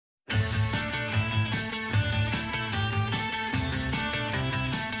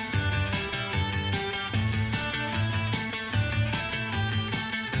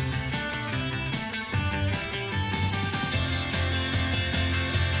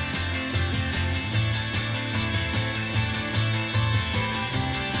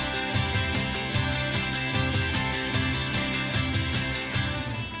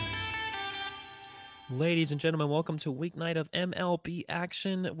Ladies and gentlemen, welcome to week night of MLB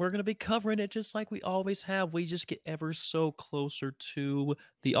action. We're going to be covering it just like we always have. We just get ever so closer to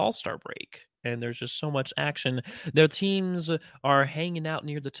the All-Star break, and there's just so much action. Their teams are hanging out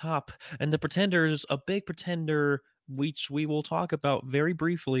near the top, and the pretenders, a big pretender, which we will talk about very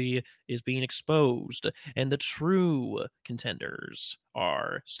briefly, is being exposed, and the true contenders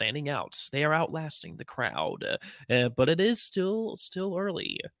are standing out. They are outlasting the crowd, but it is still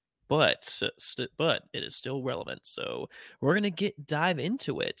early, but it is still relevant. So we're gonna dive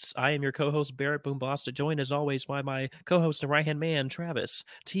into it. I am your co-host Barrett Boombasta, joined as always by my co-host and right-hand man Travis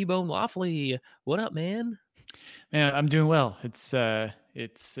T-Bone Lawfully. What up, man? Man, I'm doing well. It's time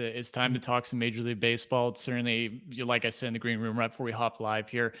to talk some Major League Baseball. It's certainly, like I said in the green room right before we hop live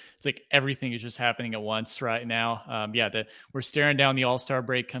here, it's like everything is just happening at once right now. We're staring down the All-Star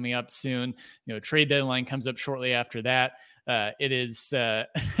break coming up soon. Trade deadline comes up shortly after that. It is it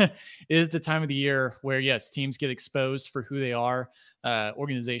is the time of the year where, yes, teams get exposed for who they are.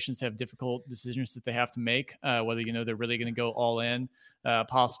 Organizations have difficult decisions that they have to make, whether they're really going to go all in,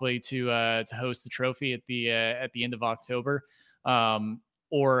 possibly to host the trophy at the end of October, or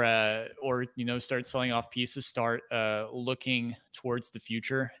start selling off pieces, start looking towards the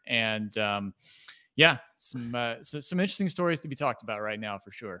future, and some interesting stories to be talked about right now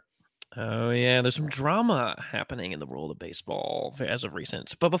for sure. Oh, yeah, there's some drama happening in the world of baseball as of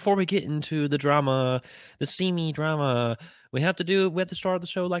recent. But before we get into the drama, the steamy drama, we have to start the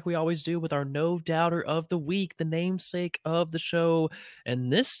show like we always do with our No Doubter of the Week, the namesake of the show.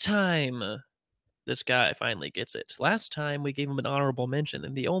 And this time, this guy finally gets it. Last time, we gave him an honorable mention,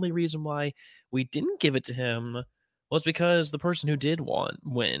 and the only reason why we didn't give it to him was because the person who did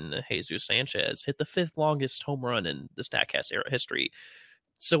win, Jesus Sanchez, hit the fifth longest home run in the StatCast era history.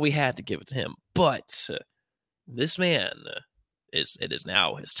 So we had to give it to him. But this man it is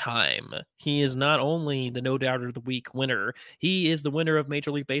now his time. He is not only the No Doubter of the Week winner, he is the winner of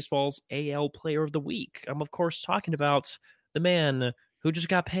Major League Baseball's AL Player of the Week. I'm, of course, talking about the man who just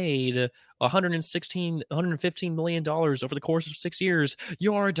got paid $115 million over the course of 6 years,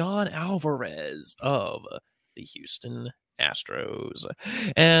 Yordan Alvarez of the Houston Astros.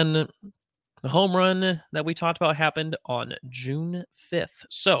 And the home run that we talked about happened on June 5th.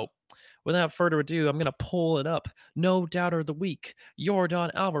 So, without further ado, I'm going to pull it up. No Doubter of the Week,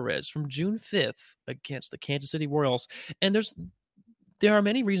 Yordan Alvarez from June 5th against the Kansas City Royals. And there are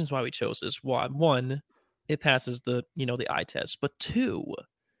many reasons why we chose this. One, it passes the eye test. But two,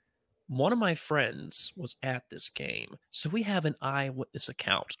 one of my friends was at this game. So we have an eyewitness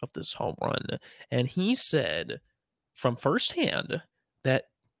account of this home run. And he said from firsthand that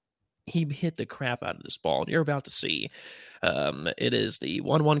he hit the crap out of this ball. You're about to see. It is the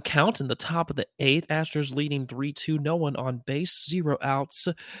 1-1 count in the top of the eighth. Astros leading 3-2. No one on base, 0 outs.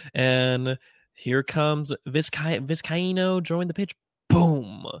 And here comes Vizcaino drawing the pitch.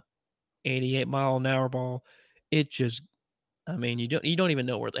 Boom! 88-mile-an-hour ball. It just, you don't even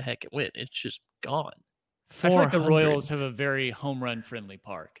know where the heck it went. It's just gone. I feel like the Royals have a very home run friendly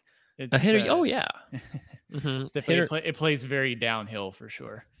park. It's a hitter. Oh yeah. Mm-hmm. It's definitely it plays very downhill for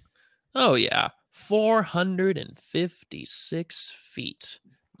sure. Oh, yeah. 456 feet.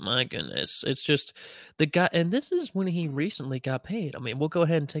 My goodness. It's just the guy. And this is when he recently got paid. We'll go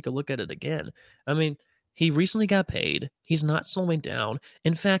ahead and take a look at it again. He recently got paid. He's not slowing down.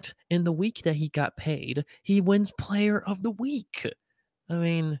 In fact, in the week that he got paid, he wins Player of the Week.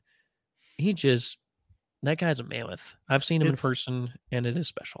 That guy's a mammoth. I've seen him in person, and it is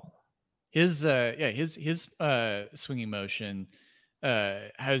special. His swinging motion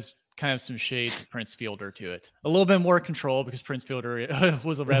has kind of some shades of Prince Fielder to it. A little bit more control because Prince Fielder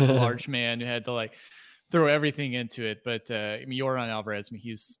was a rather large man who had to throw everything into it. But Yordan Alvarez,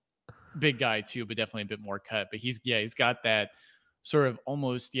 he's a big guy too, but definitely a bit more cut. But he's got that sort of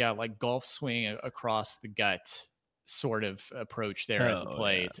almost like golf swing across the gut sort of approach there at the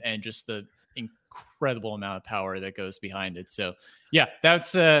plate, and just the incredible amount of power that goes behind it. So yeah,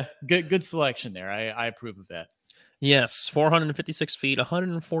 that's a good selection there. I approve of that. Yes, 456 feet,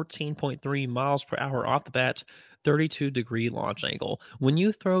 114.3 miles per hour off the bat, 32-degree launch angle. When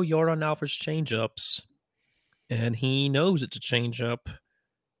you throw Yordan Alvarez changeups, and he knows it's a changeup,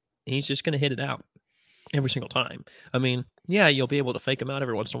 he's just going to hit it out every single time. You'll be able to fake him out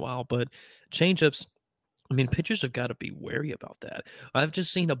every once in a while, but changeups, pitchers have got to be wary about that. I've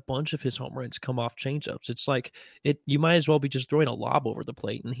just seen a bunch of his home runs come off changeups. It's like you might as well be just throwing a lob over the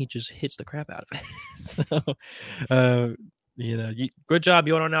plate, and he just hits the crap out of it. So, good job,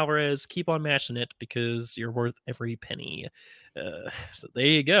 Yordan Alvarez. Keep on matching it because you're worth every penny. So there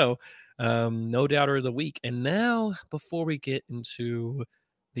you go. No Doubter of the Week. And now, before we get into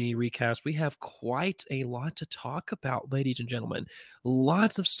the recast, we have quite a lot to talk about, ladies and gentlemen.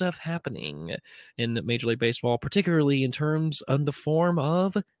 Lots of stuff happening in Major League Baseball, particularly in terms of the form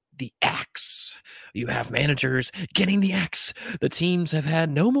of the axe. You have managers getting the axe. The teams have had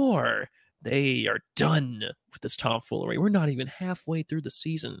no more. They are done with this tomfoolery. We're not even halfway through the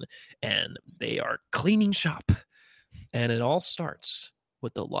season, and they are cleaning shop. And it all starts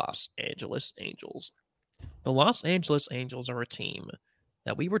with the Los Angeles Angels. The Los Angeles Angels are a team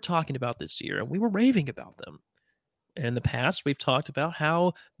that we were talking about this year, and we were raving about them. In the past, we've talked about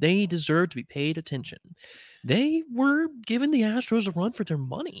how they deserve to be paid attention. They were giving the Astros a run for their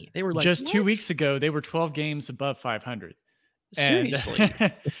money. They were like, just what? 2 weeks ago, they were 12 games above 500. Seriously.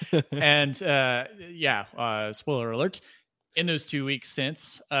 And spoiler alert. In those 2 weeks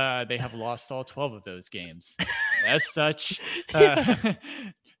since, they have lost all 12 of those games. As such,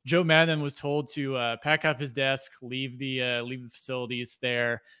 Joe Madden was told to pack up his desk, leave the facilities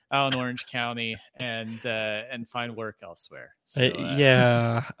there out in Orange County, and find work elsewhere. So,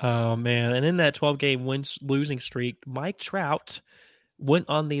 yeah. Oh man. And in that 12-game losing streak, Mike Trout went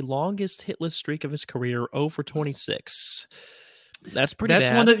on the longest hitless streak of his career, 0-for-26. That's pretty bad.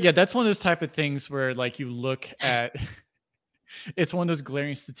 That's one of those type of things where, like, you look at. It's one of those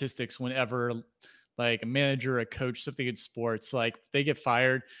glaring statistics whenever, like, a manager, a coach, something in sports, like, they get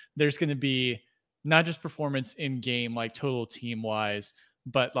fired, there's going to be not just performance in game, like total team wise,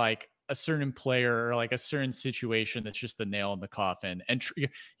 but like a certain player or like a certain situation that's just the nail in the coffin. And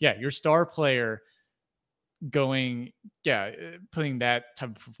your star player putting that type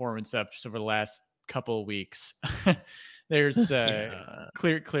of performance up just over the last couple of weeks. There's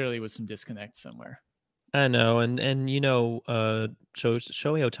clearly was some disconnect somewhere. I know, and Shohei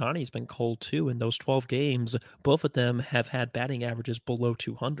Ohtani's been cold too in those 12 games. Both of them have had batting averages below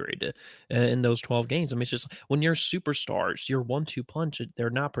 200 in those 12 games. I mean, it's just when you're superstars, your 1-2 punch, they're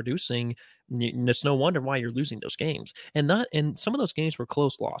not producing. It's no wonder why you're losing those games. And some of those games were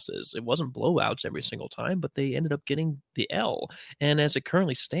close losses. It wasn't blowouts every single time, but they ended up getting the L. And as it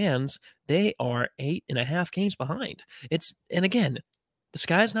currently stands, they are 8.5 games behind. And again, the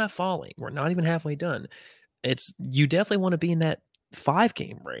sky's not falling. We're not even halfway done. You definitely want to be in that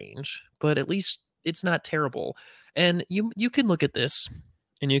 5-game range, but at least it's not terrible. And you can look at this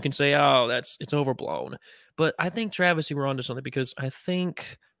and you can say, oh, it's overblown. But I think, Travis, you were onto something, because I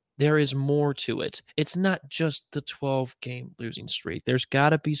think there is more to it. It's not just the 12-game losing streak. There's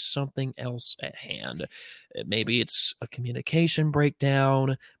got to be something else at hand. Maybe it's a communication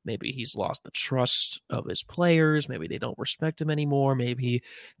breakdown. Maybe he's lost the trust of his players. Maybe they don't respect him anymore. Maybe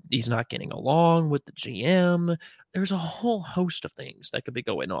he's not getting along with the GM. There's a whole host of things that could be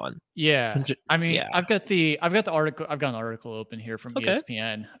going on. Yeah. I mean, yeah. I've got an article open here from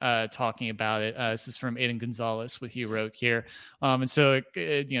ESPN talking about it. This is from Aiden Gonzalez, what he wrote here. And so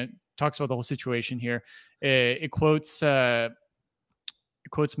it talks about the whole situation here. It quotes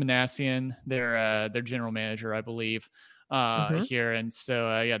Manassian, their general manager, I believe, here. And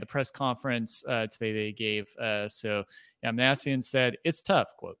so, the press conference today they gave. Manassian said, "It's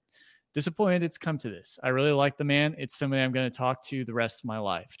tough," quote, "disappointed it's come to this. I really like the man. It's somebody I'm going to talk to the rest of my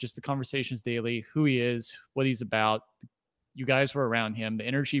life. Just the conversations daily, who he is, what he's about. You guys were around him, the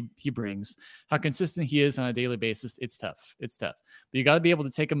energy he brings, how consistent he is on a daily basis. It's tough. It's tough. But you got to be able to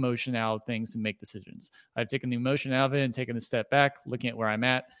take emotion out of things and make decisions. I've taken the emotion out of it and taken a step back, looking at where I'm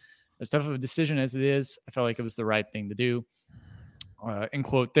at. As tough of a decision as it is, I felt like it was the right thing to do." End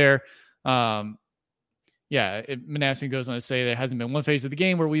quote there. Manassian goes on to say there hasn't been one phase of the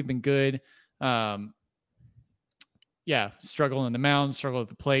game where we've been good. Struggle on the mound, struggle at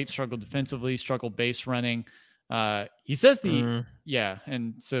the plate, struggle defensively, struggle base running. He says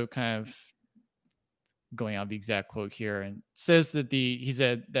and so kind of going out the exact quote here, and says that he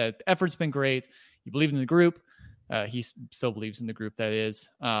said that the effort's been great. He believed in the group. He still believes in the group, that is.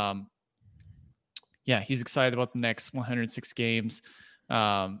 He's excited about the next 106 games.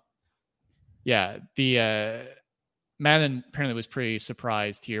 Madden apparently was pretty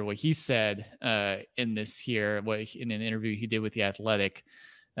surprised here what he said in this here, in an interview he did with The Athletic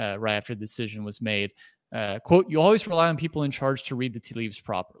right after the decision was made. Quote, "You always rely on people in charge to read the tea leaves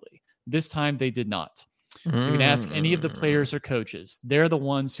properly. This time they did not. You can ask any of the players or coaches. They're the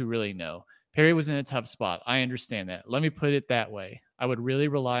ones who really know. Perry was in a tough spot. I understand that. Let me put it that way. I would really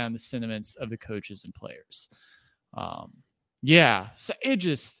rely on the sentiments of the coaches and players." So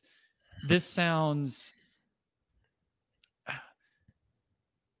this sounds...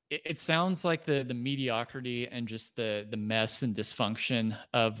 It sounds like the mediocrity and just the mess and dysfunction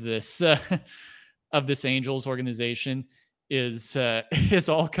of this Angels organization is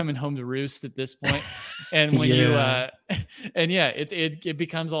all coming home to roost at this point. And when you Yeah. and yeah, it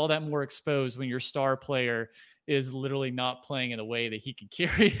becomes all that more exposed when your star player is literally not playing in a way that he could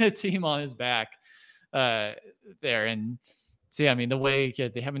carry a team on his back uh there. And so yeah, I mean, the way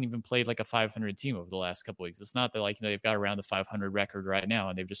they haven't even played like a 500 team over the last couple weeks. It's not that like, they've got around the 500 record right now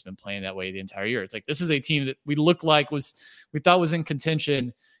and they've just been playing that way the entire year. It's like this is a team that we thought was in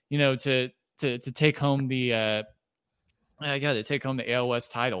contention, to take home the I got to take home the AL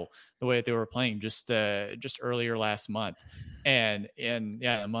West title the way that they were playing just earlier last month. And in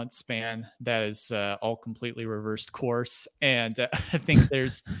a month span, that is all completely reversed course. And I think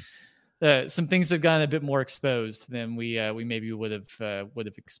there's some things have gotten a bit more exposed than we maybe would have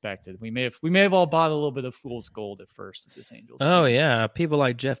expected. We may have all bought a little bit of fool's gold at first with this Angels Oh team. yeah, people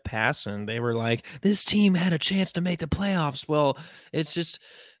like Jeff Passan, they were like, this team had a chance to make the playoffs. Well, it's just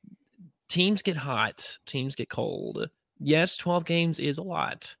teams get hot, teams get cold. Yes, 12 games is a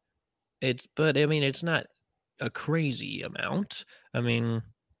lot. But I mean, it's not a crazy amount. I mean,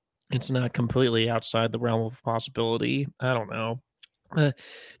 it's not completely outside the realm of possibility. I don't know.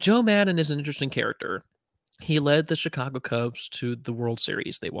 Joe Madden is an interesting character. He led the Chicago Cubs to the World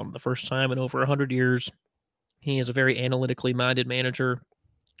Series. They won the first time in over 100 years. He is a very analytically minded manager.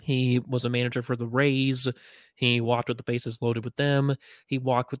 He was a manager for the Rays. He walked with the bases loaded with them. He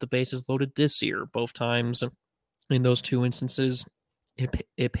walked with the bases loaded this year, both times. In those two instances,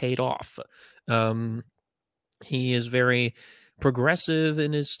 it paid off. He is very progressive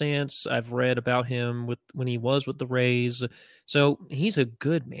in his stance. I've read about him when he was with the Rays, so he's a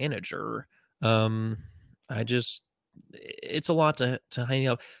good manager. I just it's a lot to hang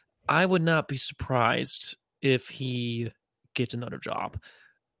up. I would not be surprised if he gets another job.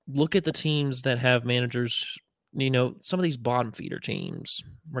 Look at the teams that have managers. Some of these bottom feeder teams.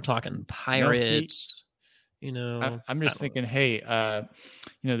 We're talking No, Pirates. I'm just thinking, hey,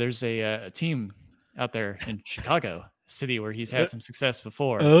 there's a team out there in Chicago City where he's had some success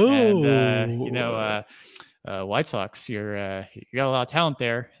before, and White Sox, you got a lot of talent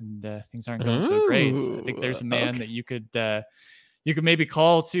there, and things aren't going so great. I think there's a man that you could maybe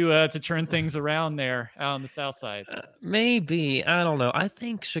call to turn things around there out on the South Side. Maybe. I don't know. I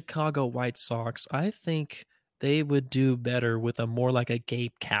think Chicago White Sox, I think they would do better with a more like a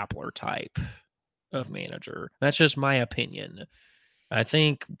Gabe Kapler type of manager. That's just my opinion. I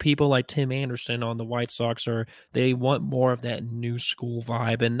think people like Tim Anderson on the White Sox they want more of that new school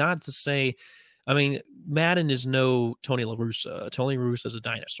vibe. And not to say, I mean, Madden is no Tony La Russa. Tony La Russa is a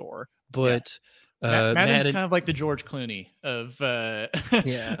dinosaur, but Madden's Madden kind of like the George Clooney of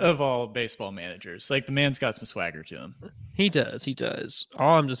yeah, of all baseball managers. Like the man's got some swagger to him. he does. He does.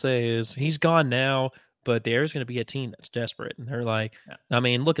 All I'm just saying is he's gone now, but there's going to be a team that's desperate. And they're like, I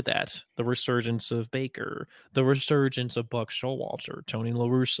mean, look at that. The resurgence of Baker, the resurgence of Buck Showalter, Tony La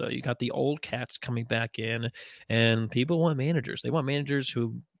Russa. You got the old cats coming back in, and people want managers. They want managers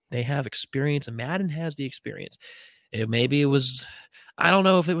who they have experience, and Madden has the experience. Maybe it was, I don't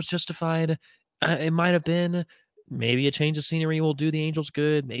know if it was justified. It might have been. Maybe a change of scenery will do the Angels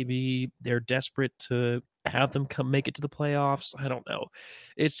good. Maybe they're desperate to have them come make it to the playoffs. I don't know.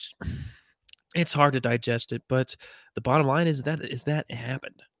 It's hard to digest it, but the bottom line is that it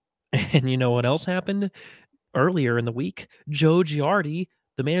happened. And you know what else happened? Earlier in the week, Joe Girardi,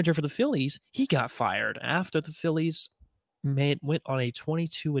 the manager for the Phillies, he got fired after the Phillies went on a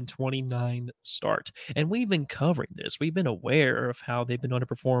 22-29 start. And we've been covering this. We've been aware of how they've been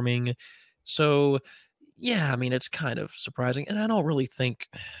underperforming. So, yeah, I mean, it's kind of surprising. And I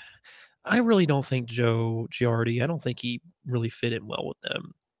really don't think Joe Girardi, I don't think he really fit in well with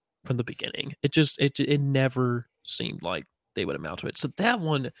them from the beginning. It never seemed like they would amount to it. So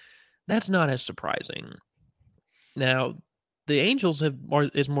that's not as surprising. Now, the Angels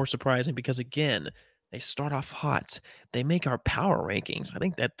is more surprising because again, they start off hot. They make our power rankings. I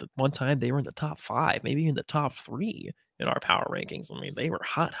think that the one time they were in the top 5, maybe in the top 3 in our power rankings. I mean, they were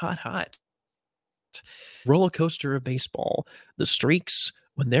hot, hot, hot. Roller coaster of baseball. The streaks,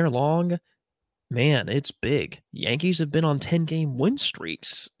 when they're long, man, it's big. Yankees have been on 10-game win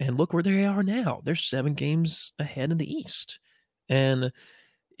streaks, and look where they are now. They're 7 games ahead in the East. And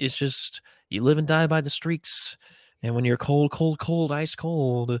it's just, you live and die by the streaks. And when you're cold, cold, cold, ice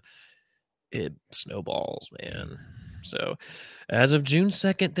cold, it snowballs, man. So, as of June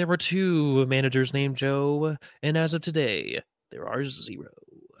 2nd, there were 2 managers named Joe, and as of today, there are 0.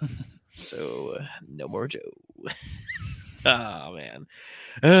 So, no more Joe. Oh, man.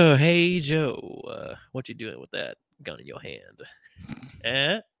 Oh, hey, Joe. What you doing with that gun in your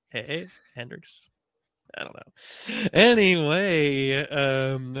hand? Hey, Hendricks. I don't know. Anyway,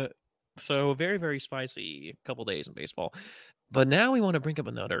 so very, very spicy couple days in baseball. But now we want to bring up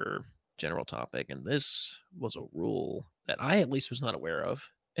another general topic, and this was a rule that I at least was not aware of,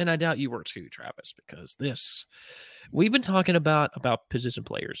 and I doubt you were too, Travis, because this we've been talking about position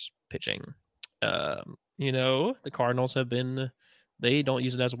players pitching. The Cardinals have been they don't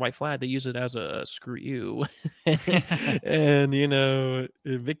use it as a white flag; they use it as a screw you, and a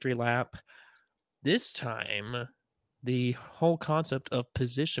victory lap. This time, the whole concept of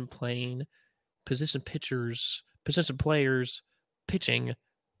position playing, position pitchers, position players pitching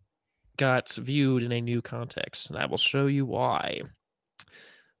got viewed in a new context, and I will show you why.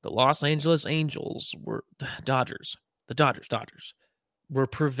 The Los Angeles Angels were the Dodgers were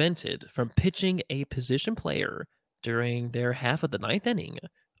prevented from pitching a position player during their half of the ninth inning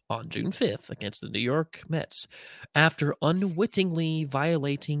on June 5th against the New York Mets after unwittingly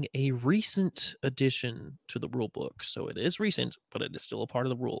violating a recent addition to the rule book. So it is recent, but it is still a part of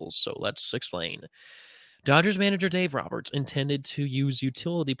the rules. So let's explain. Dodgers manager Dave Roberts intended to use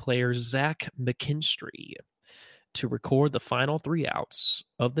utility player Zach McKinstry to record the final 3 outs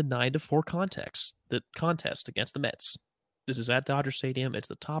of the 9-4 contest against the Mets. This is at Dodger Stadium. It's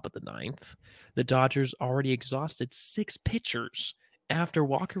the top of the ninth. The Dodgers already exhausted 6 pitchers after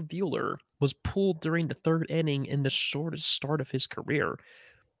Walker Buehler was pulled during the 3rd inning in the shortest start of his career.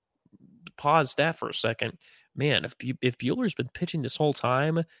 Pause that for a second. Man, if Buehler's been pitching this whole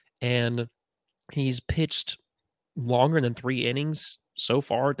time and he's pitched longer than 3 innings so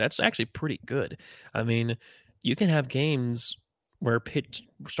far, that's actually pretty good. I mean, you can have games where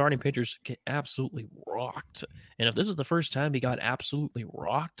starting pitchers get absolutely rocked. And if this is the first time he got absolutely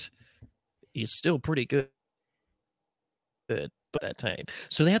rocked, he's still pretty good at that time.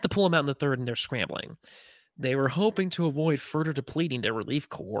 So they have to pull him out in the 3rd, and they're scrambling. They were hoping to avoid further depleting their relief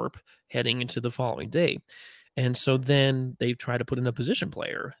corps heading into the following day. And so then they try to put in a position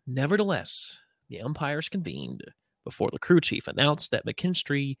player. Nevertheless, the umpires convened before the crew chief announced that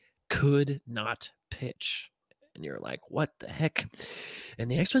McKinstry could not pitch. And you're like, what the heck? And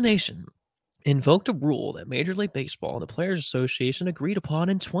the explanation invoked a rule that Major League Baseball and the Players Association agreed upon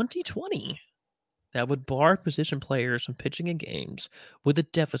in 2020 that would bar position players from pitching in games with a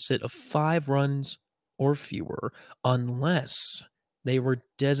deficit of 5 runs or fewer unless they were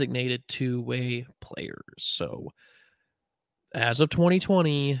designated two-way players. So as of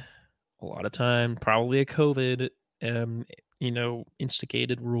 2020, a lot of time, probably a COVID,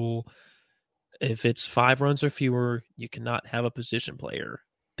 instigated rule. If it's 5 runs or fewer, you cannot have a position player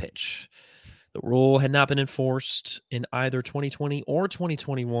pitch. The rule had not been enforced in either 2020 or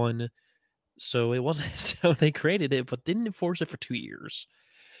 2021, so it wasn't. So they created it, but didn't enforce it for 2 years.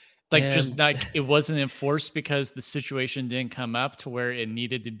 It wasn't enforced because the situation didn't come up to where it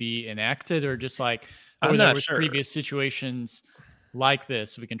needed to be enacted, or just like, or there was previous situations like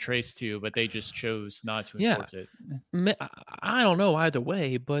this we can trace to, but they just chose not to enforce it. I don't know either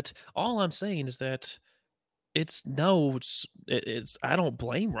way, but all I'm saying is that it's I don't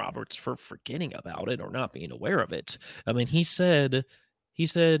blame Roberts for forgetting about it or not being aware of it. I mean, he said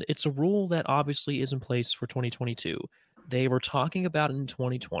it's a rule that obviously is in place for 2022. They were talking about it in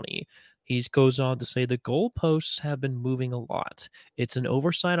 2020. He goes on to say the goalposts have been moving a lot. It's an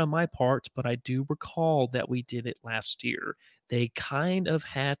oversight on my part, but I do recall that we did it last year. They kind of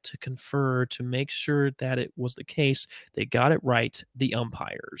had to confer to make sure that it was the case. They got it right, the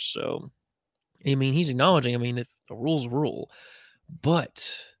umpires. So, I mean, he's acknowledging, if the rule's rule. But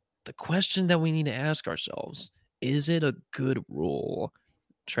the question that we need to ask ourselves, is it a good rule?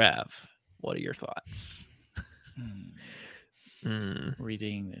 Trav, what are your thoughts?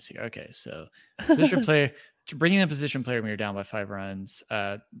 Reading this here. Okay, so position player, bringing in a position player when you're down by 5 runs,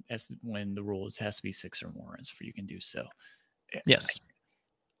 as when the rules has to be 6 or more runs before you can do so. Yes.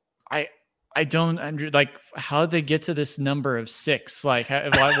 I don't like how they get to this number of 6. Like,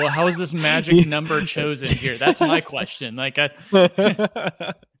 how is this magic number chosen here? That's my question. Like,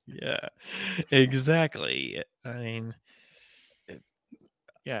 yeah, exactly. I mean,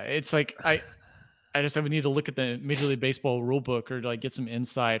 yeah, it's like I would need to look at the Major League Baseball rule book, or like get some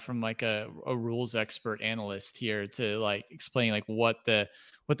insight from like a rules expert analyst here to like explain like what the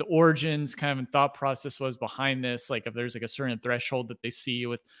origins kind of thought process was behind this. Like if there's like a certain threshold that they see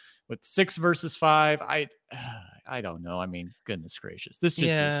with 6 versus 5, I don't know. I mean, goodness gracious, this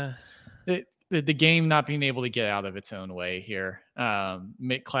just is the game not being able to get out of its own way here.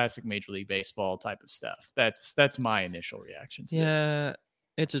 Classic Major League Baseball type of stuff. That's my initial reaction to this.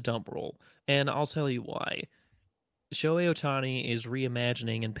 It's a dump rule, and I'll tell you why. Shohei Ohtani is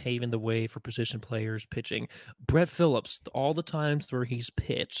reimagining and paving the way for position players pitching. Brett Phillips, all the times where he's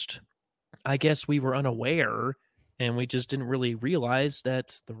pitched, I guess we were unaware, and we just didn't really realize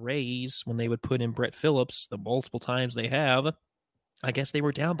that the Rays, when they would put in Brett Phillips, the multiple times they have, I guess they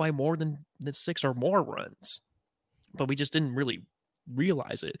were down by more than 6 or more runs, but we just didn't really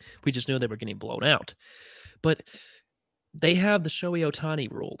realize it. We just knew they were getting blown out. But they have the Shohei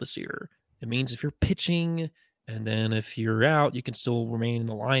Ohtani rule this year. It means if you're pitching and then if you're out, you can still remain in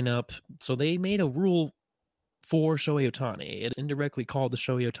the lineup. So they made a rule for Shohei Ohtani. It's indirectly called the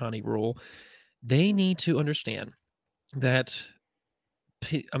Shohei Ohtani rule. They need to understand that,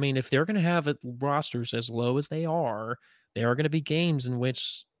 I mean, if they're going to have rosters as low as they are, there are going to be games in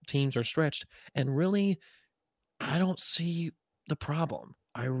which teams are stretched. And really, I don't see the problem.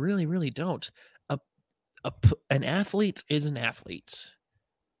 I really, really don't. An athlete is an athlete.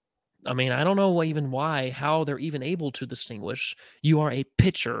 I mean, I don't know how they're even able to distinguish. You are a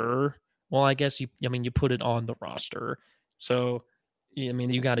pitcher. Well, I guess you put it on the roster. So, I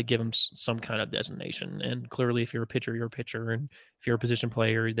mean, you got to give them some kind of designation. And clearly, if you're a pitcher, you're a pitcher. And if you're a position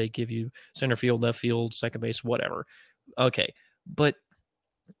player, they give you center field, left field, second base, whatever. Okay. But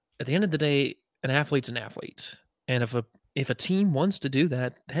at the end of the day, an athlete's an athlete. And if a team wants to do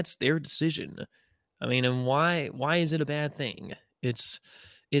that, that's their decision. I mean, and why is it a bad thing? It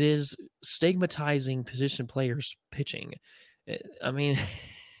is stigmatizing position players pitching. I mean,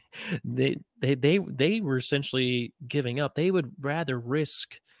 they were essentially giving up. They would rather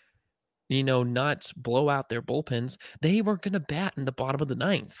risk, not blow out their bullpens. They were going to bat in the bottom of the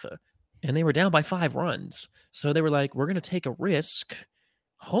ninth, and they were down by 5 runs. So they were like, we're going to take a risk.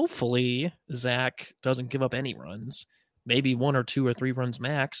 Hopefully, Zach doesn't give up any runs, maybe 1 or 2 or 3 runs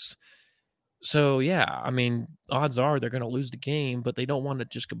max. So, yeah, I mean, odds are they're going to lose the game, but they don't want to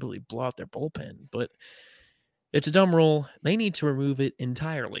just completely blow out their bullpen. But it's a dumb rule. They need to remove it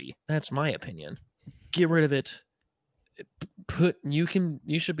entirely. That's my opinion. Get rid of it. You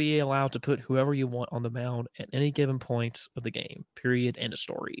should be allowed to put whoever you want on the mound at any given point of the game, period, end of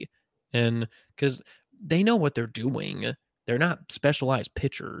story. And because they know what they're doing. They're not specialized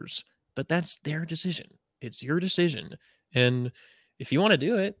pitchers, but that's their decision. It's your decision. And if you want to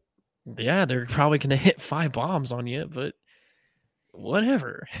do it, yeah, they're probably going to hit 5 bombs on you, but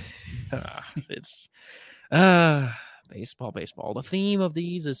whatever. It's baseball. The theme of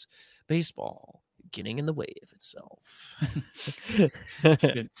these is baseball getting in the way of itself.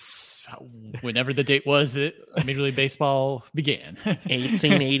 Since whenever the date was that Major League Baseball began.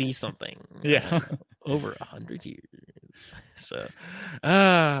 1880 something. Yeah. Over 100 years. So,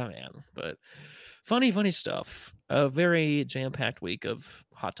 man. But funny stuff. A very jam-packed week of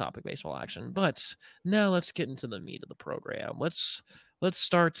hot topic baseball action. But now let's get into the meat of the program. Let's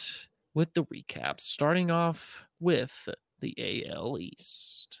start with the recaps, starting off with the AL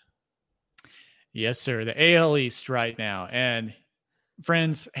East. Yes, sir. The AL East right now. And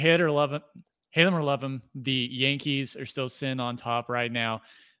friends, hate them or love them, the Yankees are still sitting on top right now.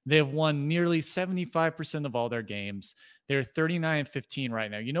 They have won nearly 75% of all their games. They're 39-15 right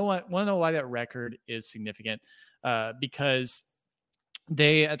now. You know what? Want to know why that record is significant? Because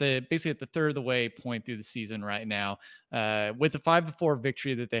they basically at the third of the way point through the season right now, with the 5-4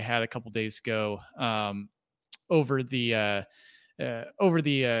 victory that they had a couple days ago over the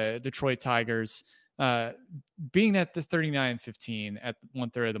Detroit Tigers, being at the 39-15 at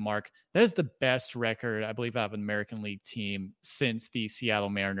 1/3 of the mark. That is the best record, I believe, out of an American League team since the Seattle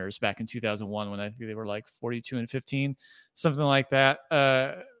Mariners back in 2001, when I think they were like 42-15, something like that,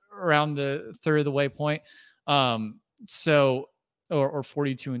 around the third of the way point. So, or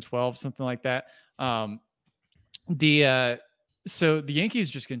 42-12, something like that. So the Yankees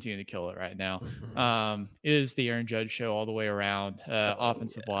just continue to kill it right now. It is the Aaron Judge show all the way around,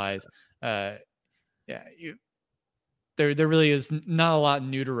 offensive wise. There really is not a lot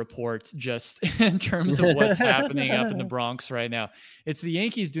new to report just in terms of what's happening up in the Bronx right now. It's the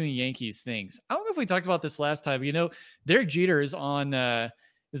Yankees doing Yankees things. I don't know if we talked about this last time, but Derek Jeter is on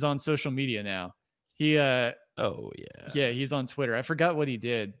social media now. He he's on Twitter. I forgot what he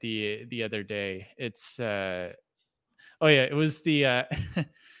did the other day. It's it was the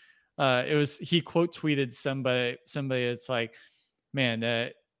he quote tweeted somebody. It's like,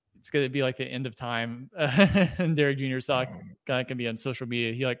 man, it's going to be like the end of time. And Derek Jr. saw guy can be on social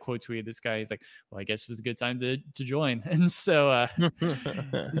media. He quote tweeted this guy. He's like, well, I guess it was a good time to join. And so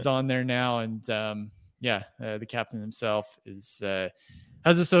he's on there now. And the captain himself has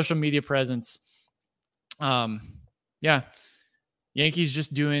a social media presence. Yankees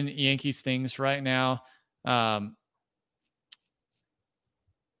just doing Yankees things right now.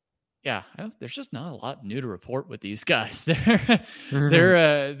 There's just not a lot new to report with these guys. They're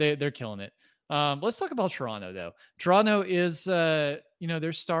killing it. Let's talk about Toronto, though. Toronto is,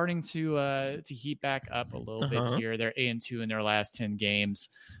 they're starting to heat back up a little bit Uh-huh. here. They're 8-2 in their last 10 games.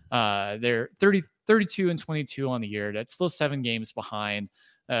 They're 32-22 on the year. That's still 7 games behind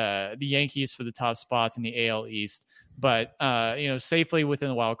the Yankees for the top spots in the AL East, but safely within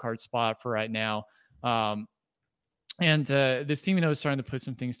the wild card spot for right now. And this team, is starting to put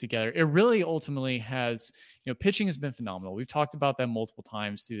some things together. It really ultimately has, pitching has been phenomenal. We've talked about that multiple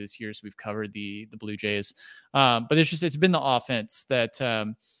times through this year, so we've covered the Blue Jays. But it's been the offense that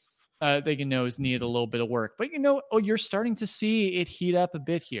they is needed a little bit of work. But you're starting to see it heat up a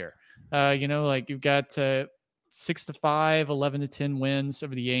bit here. Like you've got 6-5, 11-10 wins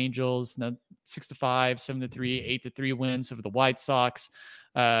over the Angels, now 6-5, 7-3, 8-3 wins over the White Sox.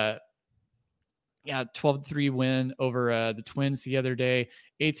 12-3 win over the Twins the other day,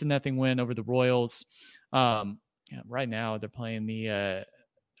 8-0 win over the Royals. Right now they're playing the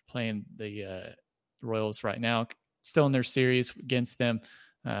Royals right now, still in their series against them.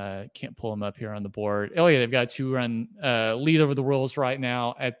 Can't pull them up here on the board. Oh yeah, they've got a 2-run lead over the Royals right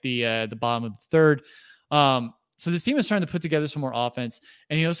now at the bottom of the third. So this team is trying to put together some more offense,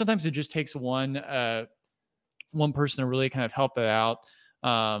 and sometimes it just takes one person to really kind of help it out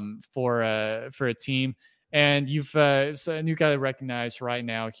for a team. And you've got to recognize right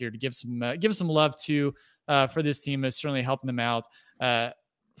now here to give some love to for this team is certainly helping them out.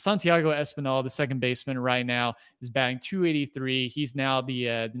 Santiago Espinal, the second baseman right now, is batting .283. He's now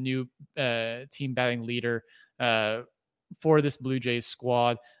the new team batting leader for this Blue Jays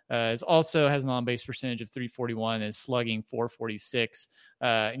squad. Also has an on-base percentage of .341 and is slugging .446.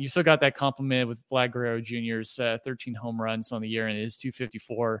 And you still got that compliment with Vlad Guerrero Jr.'s 13 home runs on the year and his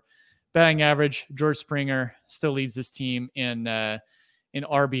 .254 batting average. George Springer still leads this team in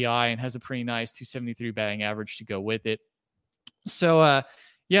RBI and has a pretty nice .273 batting average to go with it. So,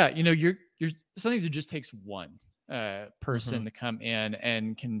 you're sometimes it just takes one person to come in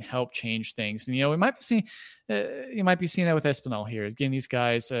and can help change things. And you might be seeing that with Espinal here, getting these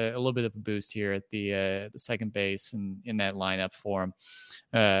guys a little bit of a boost here at the second base and in that lineup for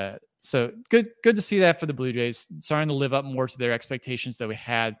them. So good to see that for the Blue Jays, starting to live up more to their expectations that we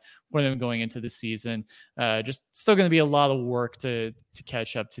had for them going into the season. Just still going to be a lot of work to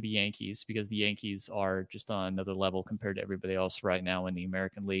catch up to the Yankees, because the Yankees are just on another level compared to everybody else right now in the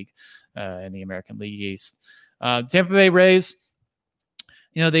American League, in the American League East. Tampa Bay Rays,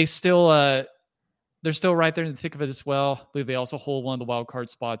 they're still right there in the thick of it as well. I believe they also hold one of the wild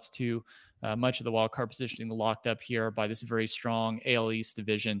card spots too. Much of the wild card positioning locked up here by this very strong AL East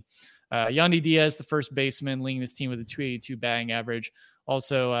division. Yandy Diaz, the first baseman, leading this team with a .282 batting average.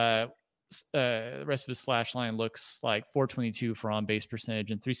 Also, the rest of his slash line looks like .422 for on-base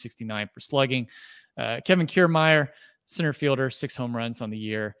percentage and .369 for slugging. Kevin Kiermaier, center fielder, 6 home runs on the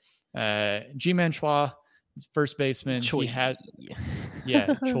year. Ji-Man Chua, first baseman. Choi. He has,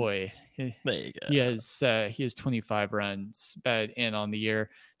 Choi. There you go. He has 25 runs batted in on the year,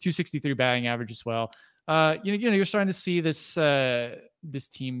 .263 batting average as well. You're starting to see this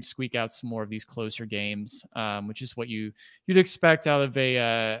team squeak out some more of these closer games, which is what you'd expect out of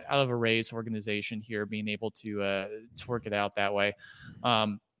a Rays organization here, being able to work it out that way.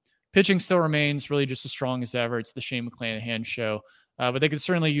 Pitching still remains really just as strong as ever. It's the Shane McClanahan show, but they could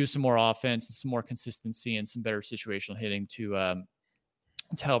certainly use some more offense and some more consistency and some better situational hitting to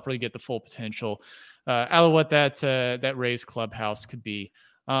help really get the full potential out of what that Rays clubhouse could be.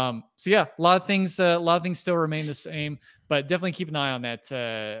 A lot of things still remain the same, but definitely keep an eye on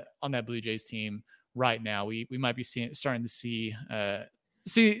that Blue Jays team right now. We might be starting to see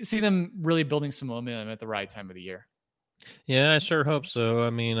them really building some momentum at the right time of the year. Yeah, I sure hope so.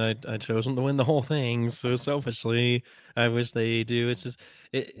 I mean, I chose them to win the whole thing, so selfishly, I wish they do. It's just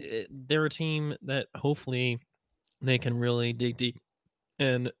they're a team that hopefully they can really dig deep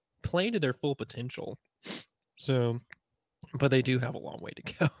and play to their full potential. So, but they do have a long way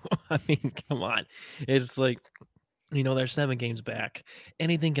to go. I mean, come on. It's like, they're 7 games back.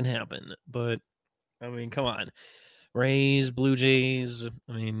 Anything can happen. But, I mean, come on. Rays, Blue Jays,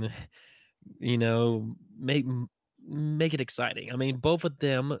 I mean, make it exciting. I mean, both of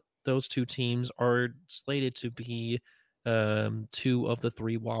them, those two teams, are slated to be 2 of the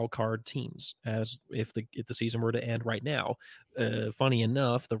 3 wild card teams, as if the season were to end right now. Funny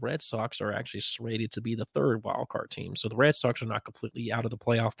enough, the Red Sox are actually slated to be the 3rd wild card team, so the Red Sox are not completely out of the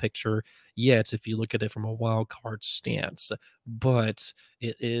playoff picture yet if you look at it from a wild card stance, but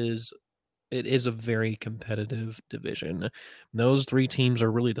it is a very competitive division. Those 3 teams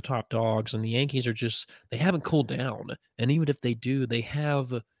are really the top dogs, and the Yankees are they haven't cooled down, and even if they do, they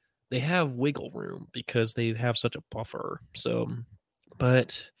have wiggle room because they have such a buffer. So,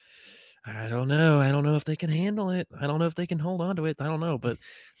 but I don't know. I don't know if they can handle it. I don't know if they can hold on to it. I don't know, but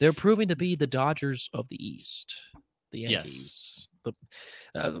they're proving to be the Dodgers of the East, the Yes. Yankees.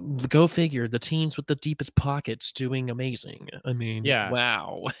 Go figure. The teams with the deepest pockets doing amazing. I mean, Yeah.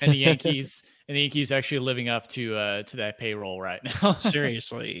 wow. And the Yankees actually living up to that payroll right now.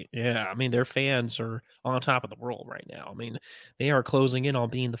 Seriously, yeah. I mean, their fans are on top of the world right now. I mean, they are closing in on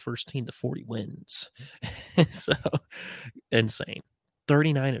being the first team to 40 wins. So insane.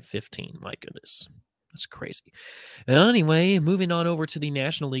 39-15. My goodness. That's crazy. Anyway, moving on over to the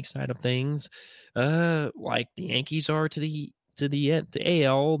National League side of things, like the Yankees are to the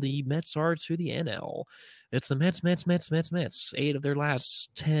AL, the Mets are to the NL. It's the Mets. 8 of their last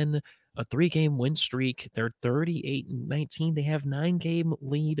 10, a 3-game win streak. They're 38-19. They have 9-game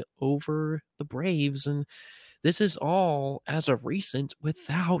lead over the Braves, and this is all as of recent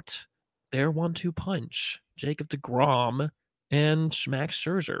without their 1-2 punch, Jacob DeGrom and Max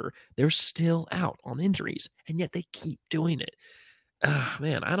Scherzer. They're still out on injuries, and yet they keep doing it.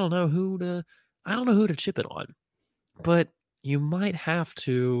 Man, I don't know who to chip it on, but you might have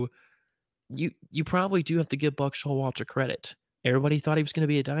to. You probably do have to give Buck Showalter credit. Everybody thought he was going to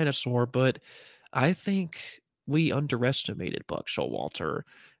be a dinosaur, but I think we underestimated Buck Showalter.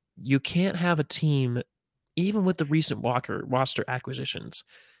 You can't have a team, even with the recent Walker roster acquisitions.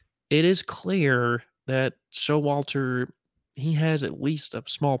 It is clear that Showalter, he has at least a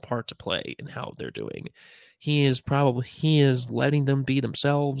small part to play in how they're doing. He is letting them be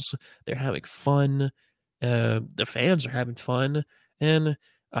themselves. They're having fun. The fans are having fun, and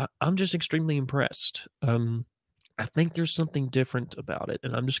I'm just extremely impressed. I think there's something different about it,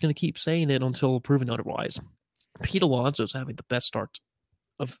 and I'm just going to keep saying it until proven otherwise. Pete Alonso's having the best start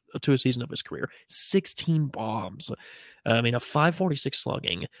to a season of his career. 16 bombs. I mean, a 546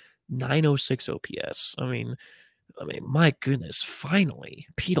 slugging, 906 OPS. I mean, my goodness, finally,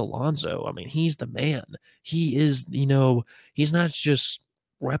 Pete Alonso. I mean, he's the man. He is, he's not just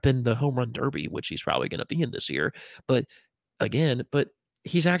repping the home run derby, which he's probably going to be in this year, but but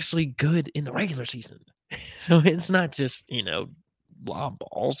he's actually good in the regular season. So it's not just, lob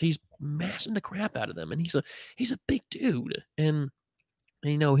balls. He's mashing the crap out of them, and he's a big dude. And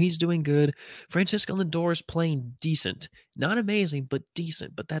he's doing good. Francisco Lindor is playing decent. Not amazing, but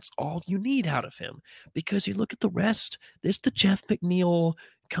decent. But that's all you need out of him. Because you look at the rest, this the Jeff McNeil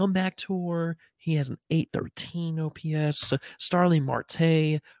comeback tour. He has an 813 OPS. Starling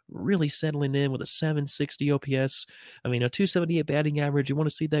Marte really settling in with a 760 OPS. I mean, a 278 batting average. You want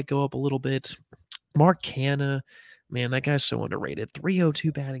to see that go up a little bit. Mark Canna, man, that guy's so underrated.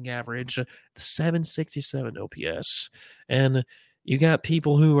 302 batting average, 767 OPS. And you got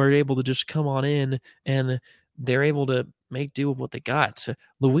people who are able to just come on in and they're able to make do with what they got.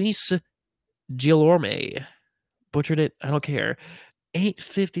 Luis Gilorme, butchered it, I don't care.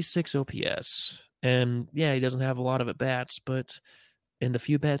 856 OPS. And yeah, he doesn't have a lot of at bats, but in the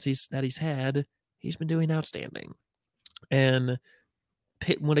few bats that he's had, he's been doing outstanding. And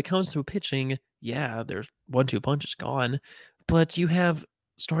when it comes to pitching, yeah, there's 1-2 punches gone, but you have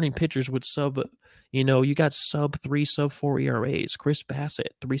starting pitchers with you got sub 3, sub 4 ERAs. Chris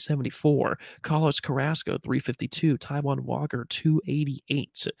Bassett, 374. Carlos Carrasco, 352. Taiwan Walker,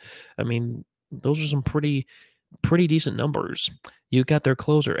 288. I mean, those are some pretty decent numbers. You got their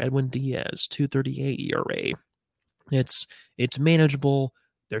closer, Edwin Diaz, 238 ERA. It's manageable.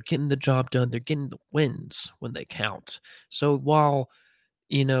 They're getting the job done. They're getting the wins when they count. So while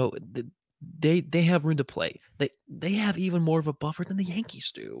they have room to play. They have even more of a buffer than the Yankees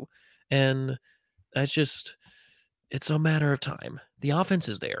do, and it's a matter of time. The offense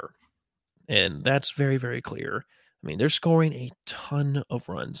is there, and that's very, very clear. I mean, they're scoring a ton of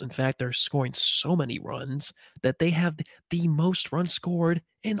runs. In fact, they're scoring so many runs that they have the most runs scored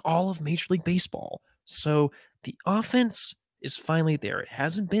in all of Major League Baseball. So the offense is finally there. It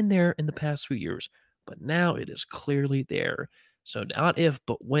hasn't been there in the past few years, but now it is clearly there. So not if,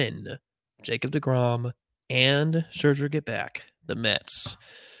 but when Jacob DeGrom and Scherzer get back, the Mets,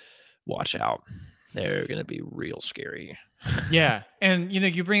 watch out. They're going to be real scary. Yeah. And,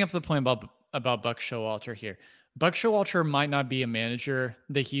 you bring up the point about Buck Showalter here. Buck Showalter might not be a manager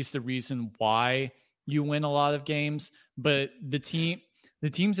that he's the reason why you win a lot of games, but the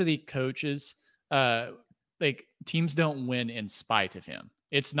teams that he coaches, teams don't win in spite of him.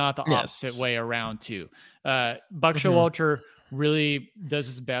 It's not the opposite way around too. Buck Showalter really does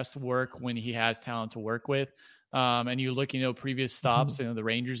his best work when he has talent to work with. And you look, previous stops, the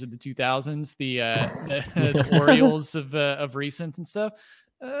Rangers of the 2000s, the Orioles of recent and stuff.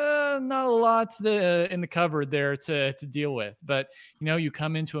 Not a lot in the cupboard there to deal with. But, you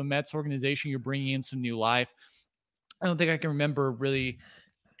come into a Mets organization, you're bringing in some new life. I don't think I can remember really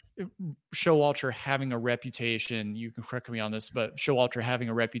Showalter having a reputation, you can correct me on this, but Showalter having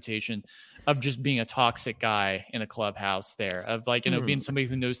a reputation of just being a toxic guy in a clubhouse there, of like, being somebody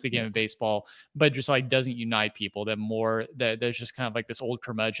who knows the game of baseball, but just like doesn't unite people, that there's just kind of like this old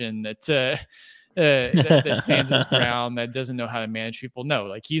curmudgeon that stands his ground, that doesn't know how to manage people. No,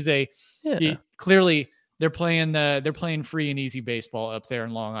 like clearly they're playing free and easy baseball up there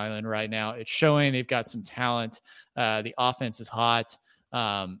in Long Island right now. It's showing. They've got some talent. The offense is hot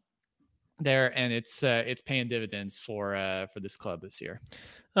there, and it's paying dividends for this club this year.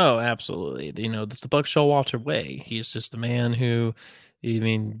 Oh, absolutely. This the Buck Showalter way. He's just the man who, I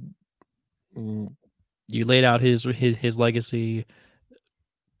mean, you laid out his legacy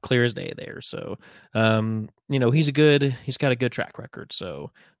clear as day there. So, he's got a good track record.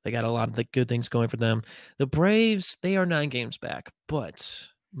 So they got a lot of the good things going for them. The Braves, they are 9 games back, but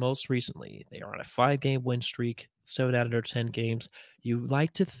most recently they are on a 5-game win streak, 7 out of their 10 games. You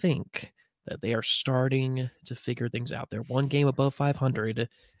like to think that they are starting to figure things out. They're 1 game above 500,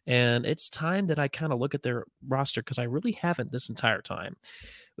 and it's time that I kind of look at their roster, because I really haven't this entire time.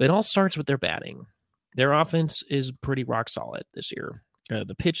 It all starts with their batting. Their offense is pretty rock solid this year.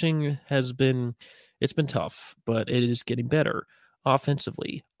 The pitching it's been tough, but it is getting better.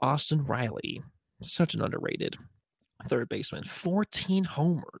 Offensively, Austin Riley, such an underrated third baseman, 14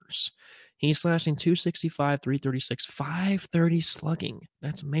 homers. He's slashing 265, 336, 530 slugging.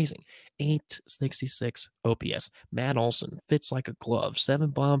 That's amazing. 866 OPS. Matt Olson fits like a glove. 7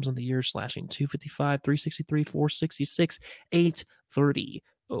 bombs in the year, slashing 255, 363, 466, 830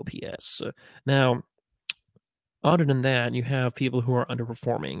 OPS. Now, other than that, you have people who are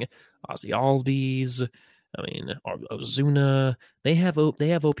underperforming. Ozzy Albies, Ozuna. They have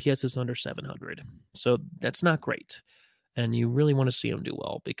OPSs under 700, so that's not great. And you really want to see them do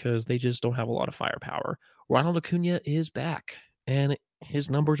well, because they just don't have a lot of firepower. Ronald Acuna is back, and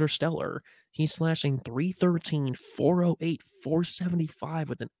his numbers are stellar. He's slashing 313, 408, 475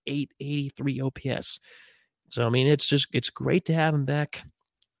 with an 883 OPS. So, it's great to have him back.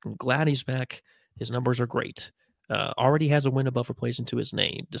 I'm glad he's back. His numbers are great. Already has a win above replacement to his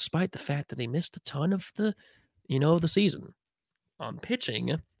name, despite the fact that they missed a ton of the season. On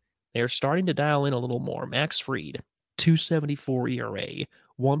pitching, they're starting to dial in a little more. Max Fried, 2.74 ERA,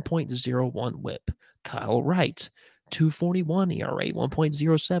 1.01 WHIP. Kyle Wright, 2.41 ERA,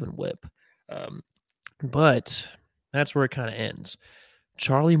 1.07 WHIP. But that's where it kind of ends.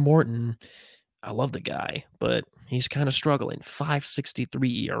 Charlie Morton, I love the guy, but he's kind of struggling.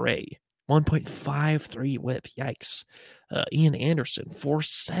 5.63 ERA, 1.53 WHIP. Yikes. Ian Anderson,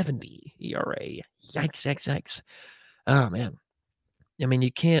 4.70 ERA. Yikes. Oh, man.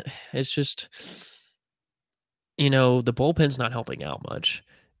 You can't. It's just, the bullpen's not helping out much.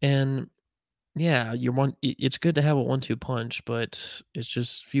 And yeah, it's good to have a 1-2 punch, but it's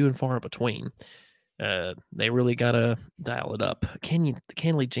just few and far between. They really got to dial it up.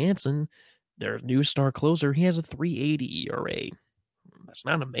 Kenley Jansen, their new star closer, he has a 3.80 ERA. That's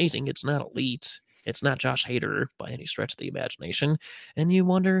not amazing. It's not elite. It's not Josh Hader by any stretch of the imagination. And you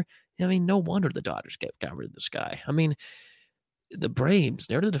wonder, no wonder the Dodgers got rid of this guy. The Braves,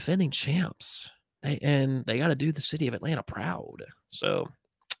 they're the defending champs. They got to do the city of Atlanta proud. So,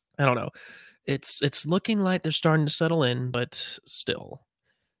 I don't know. It's looking like they're starting to settle in, but still,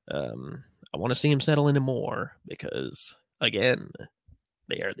 I want to see them settle in more, because, again,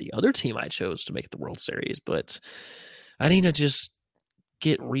 they are the other team I chose to make the World Series, but I need to just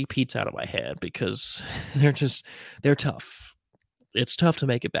get repeats out of my head, because they're tough. It's tough to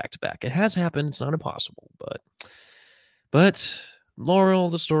make it back to back. It has happened. It's not impossible, but moral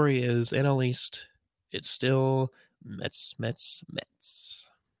of the story is, NL East, it's still Mets.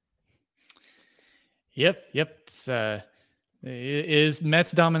 Yep. It is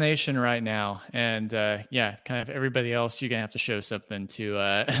Mets domination right now, and kind of everybody else, you're gonna have to show something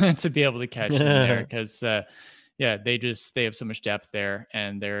to to be able to catch them there, because they have so much depth there,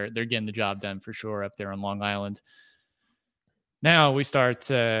 and they're getting the job done for sure up there on Long Island. Now we start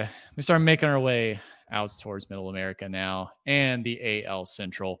making our way out towards Middle America now, and the AL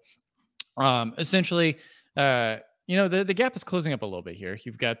Central. Essentially, the gap is closing up a little bit here.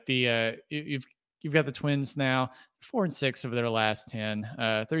 You've got you've got the Twins now, 4-6 over their last 10,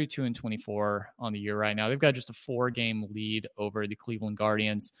 32-24 on the year right now. They've got just a 4-game lead over the Cleveland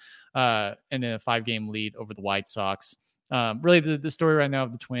Guardians, and then a 5-game lead over the White Sox. Really, the story right now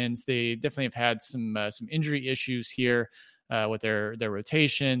of the Twins, they definitely have had some injury issues here with their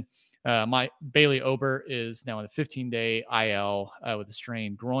rotation. Bailey Ober is now on a 15-day IL with a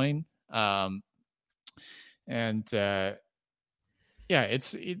strained groin. It's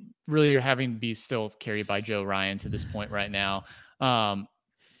really having to be still carried by Joe Ryan to this point right now.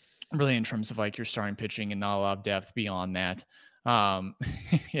 really in terms of like your starting pitching and not a lot of depth beyond that. Um,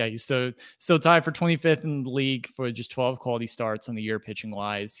 yeah, you still tied for 25th in the league for just 12 quality starts on the year pitching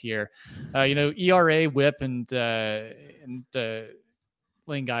wise here. ERA, WHIP, and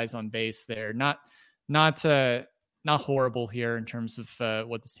laying guys on base there. Not not horrible here in terms of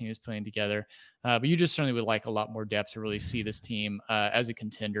what this team is playing together. But you just certainly would like a lot more depth to really see this team as a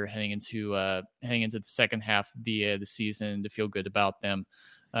contender heading into the second half of the season, to feel good about them.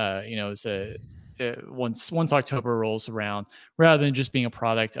 As once October rolls around, rather than just being a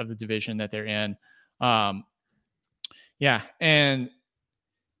product of the division that they're in. The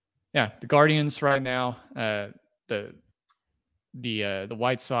Guardians right now, the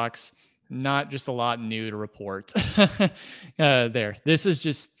White Sox, not just a lot new to report there. This is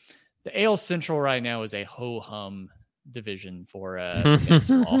just the AL Central right now is a ho-hum division for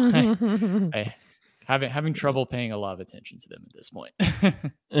baseball. Having trouble paying a lot of attention to them at this point.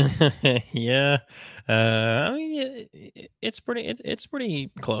 Yeah, I mean, it's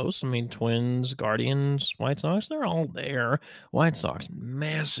pretty close. I mean, Twins, Guardians, White Sox, they're all there. White Sox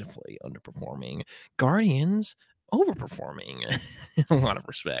massively underperforming. Guardians overperforming in a lot of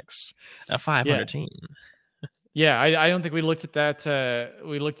respects. A 500 team. Yeah, I don't think we looked at that.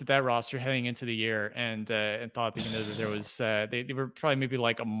 We looked at that roster heading into the year and thought that there was they were probably maybe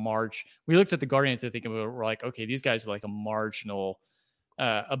like a March. We looked at the Guardians. I think we were like, okay, these guys are like a marginal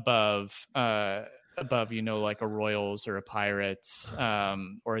above like a Royals or a Pirates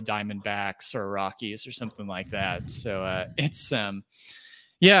or a Diamondbacks or a Rockies or something like that. So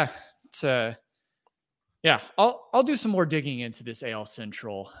I'll do some more digging into this AL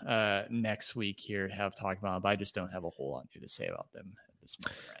Central next week here to have talk about it, but I just don't have a whole lot new to say about them at this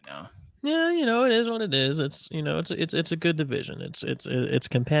moment right now. Yeah, it is what it is. It's it's a good division. It's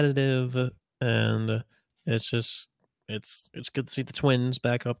competitive, and it's good to see the Twins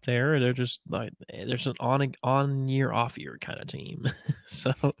back up there. They're just like there's an on year off year kind of team.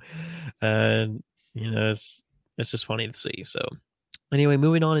 So, it's just funny to see. So, anyway,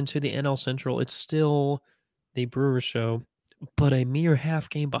 moving on into the NL Central, it's still the Brewers show, but a mere half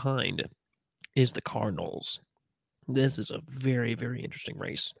game behind is the Cardinals. This is a very, very interesting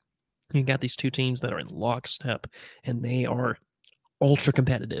race. You got these two teams that are in lockstep, and they are ultra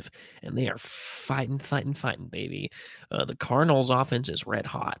competitive, and they are fighting, baby. The Cardinals' offense is red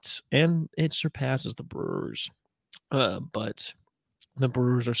hot, and it surpasses the Brewers. But the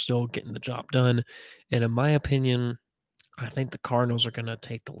Brewers are still getting the job done, and in my opinion, I think the Cardinals are going to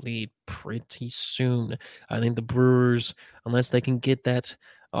take the lead pretty soon. I think the Brewers, unless they can get that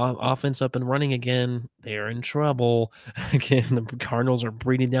offense up and running again, they're in trouble. Again, the Cardinals are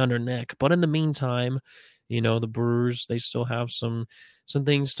breathing down their neck. But in the meantime, the Brewers, they still have some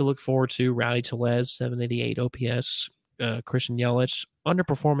things to look forward to. Rowdy Tellez, 788 OPS. Christian Yelich,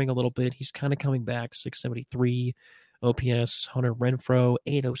 underperforming a little bit. He's kind of coming back, 673 OPS. Hunter Renfroe,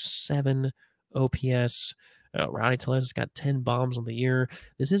 807 OPS. Rowdy Tellez has got 10 bombs on the year.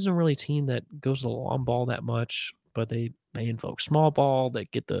 This isn't really a team that goes to the long ball that much, but they invoke small ball. They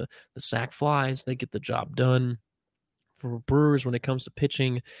get the sack flies. They get the job done. For Brewers, when it comes to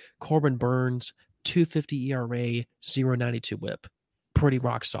pitching, Corbin Burns, 250 ERA, 0.92 WHIP. Pretty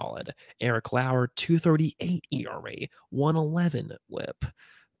rock solid. Eric Lauer, 238 ERA, 111 WHIP.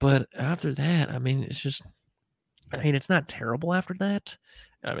 But after that, it's not terrible after that.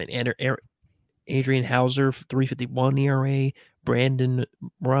 Adrian Hauser, 351 ERA. Brandon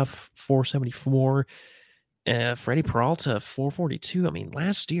Ruff, 474. Freddie Peralta, 442.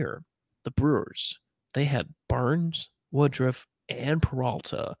 Last year, the Brewers, they had Burns, Woodruff, and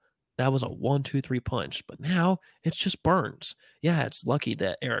Peralta. That was a 1-2-3 punch. But now it's just Burns. Yeah, it's lucky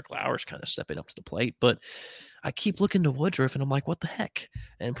that Eric Lauer's kind of stepping up to the plate. But I keep looking to Woodruff, and I'm like, what the heck?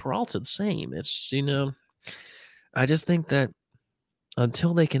 And Peralta, the same. It's, I just think that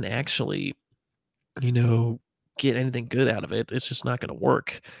until they can actually get anything good out of it, it's just not going to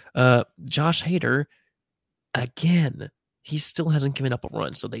work. Josh Hader, again, he still hasn't given up a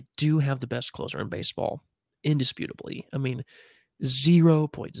run, so they do have the best closer in baseball, indisputably.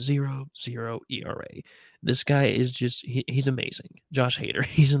 0.00 ERA. This guy is just, he's amazing. Josh Hader,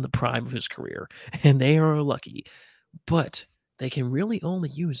 he's in the prime of his career, and they are lucky. But they can really only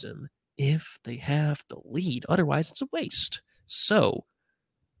use him if they have the lead. Otherwise, it's a waste. So,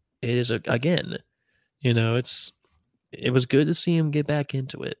 it is, again, it was good to see him get back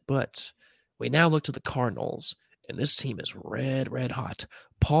into it, but we now look to the Cardinals, and this team is red hot.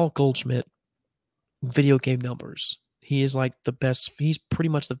 Paul Goldschmidt, video game numbers. He is like the best. He's pretty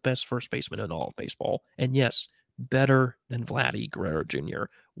much the best first baseman in all of baseball. And yes, better than Vladdy Guerrero Jr.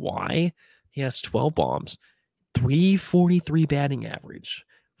 Why? He has 12 bombs, 343 batting average,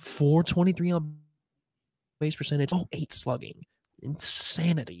 423 on base percentage, 8 slugging.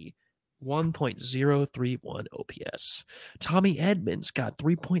 Insanity. 1.031 OPS. Tommy Edmonds got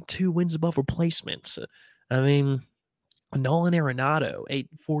 3.2 wins above replacement. I mean, Nolan Arenado,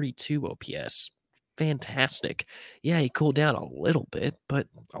 842 OPS. Fantastic. Yeah, he cooled down a little bit, but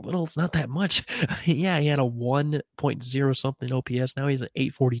a little, it's not that much. Yeah, he had a 1.0 something OPS. Now he's at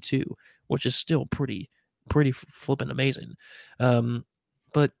 842, which is still pretty flipping amazing.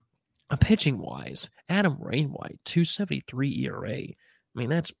 But pitching wise, Adam Rainwhite, 273 ERA. I mean,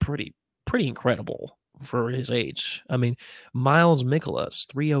 that's pretty incredible for his age. I mean, Miles Mikolas,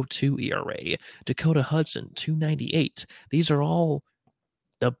 302 ERA. Dakota Hudson, 298. These are all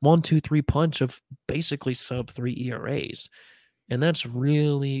the 1-2-3 punch of basically sub 3 ERAs. And that's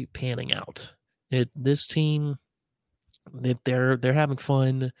really panning out. This team, they're having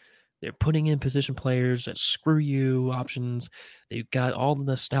fun. They're putting in position players that screw you options. They've got all the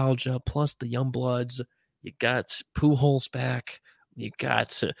nostalgia plus the young bloods. You got Pujols back. You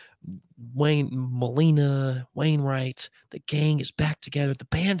got Wayne Molina, Wainwright. The gang is back together. The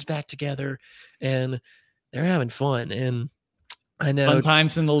band's back together, and they're having fun. And I know fun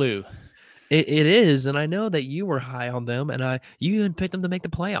times in the Lou. It is, and I know that you were high on them, and you even picked them to make the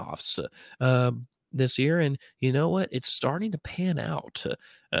playoffs this year. And you know what? It's starting to pan out.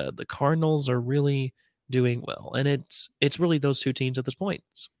 The Cardinals are really doing well, and it's really those two teams at this point.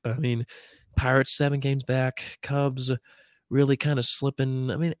 I mean, Pirates 7 games back, Cubs really kind of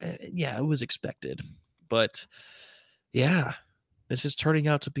slipping. I mean, yeah, it was expected, but yeah, it's just turning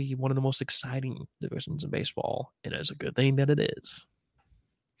out to be one of the most exciting divisions in baseball, and it's a good thing that it is.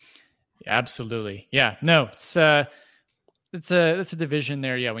 Absolutely. Yeah, no, it's a division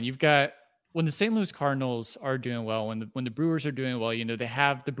there. Yeah. When the St. Louis Cardinals are doing well, when the Brewers are doing well, they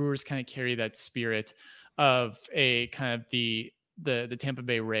have the Brewers kind of carry that spirit of a kind of the Tampa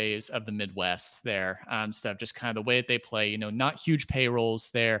Bay Rays of the Midwest there, stuff, just kind of the way that they play, not huge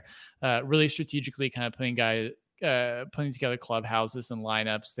payrolls there, really strategically kind of putting together clubhouses and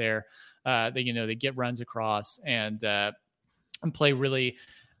lineups there. They get runs across and play really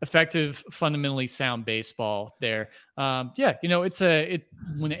effective, fundamentally sound baseball there. When the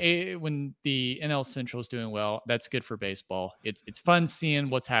NL Central is doing well, that's good for baseball. It's fun seeing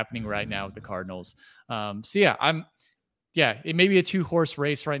what's happening right now with the Cardinals. It may be a 2-horse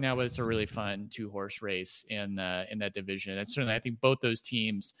race right now, but it's a really fun 2-horse race in that division. And certainly, I think both those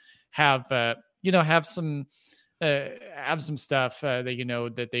teams have some stuff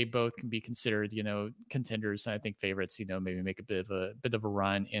that they both can be considered, contenders. And I think favorites, maybe make a bit of a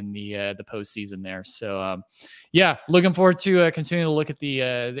run in the postseason there. So, looking forward to continuing to look at the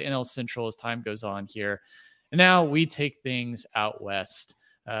NL Central as time goes on here. And now we take things out west.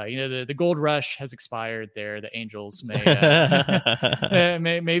 The gold rush has expired there. The Angels may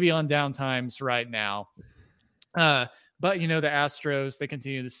be on down times right now. But, the Astros, they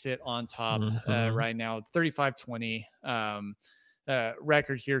continue to sit on top right now, 35-20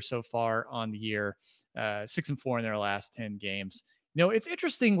 record here so far on the year, 6-4 in their last 10 games. It's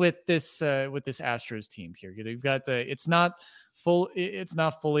interesting with this Astros team here. You've got it's not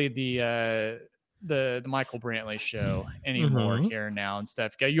fully the Michael Brantley show anymore here now and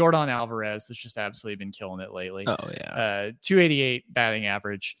stuff. You got Yordan Alvarez that's just absolutely been killing it lately. Oh yeah, 288 batting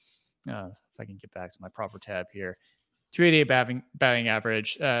average. If I can get back to my proper tab here. 288 batting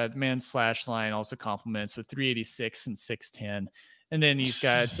average. The man's slash line also complements with 386 and 610. And then he's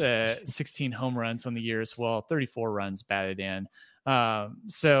got 16 home runs on the year as well, 34 runs batted in.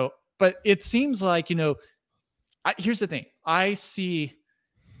 But it seems like, here's the thing. I see,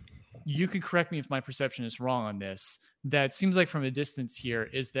 you can correct me if my perception is wrong on this, that seems like from a distance here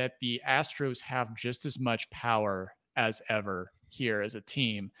is that the Astros have just as much power as ever here as a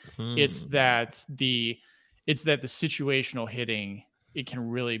team. It's that the situational hitting, it can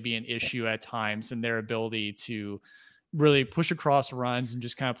really be an issue at times, and their ability to really push across runs and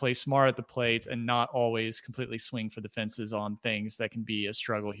just kind of play smart at the plate and not always completely swing for the fences on things that can be a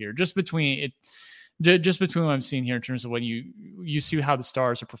struggle here. Just between what I'm seeing here in terms of when you see how the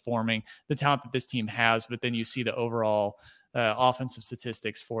Stars are performing, the talent that this team has, but then you see the overall offensive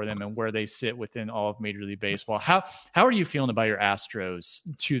statistics for them and where they sit within all of Major League Baseball. How are you feeling about your Astros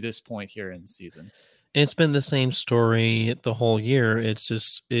to this point here in the season? It's been the same story the whole year. It's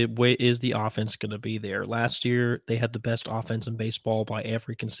just, is the offense going to be there? Last year, they had the best offense in baseball by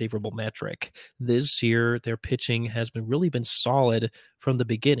every conceivable metric. This year, their pitching has really been solid from the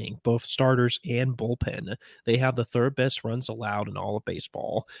beginning, both starters and bullpen. They have the third best runs allowed in all of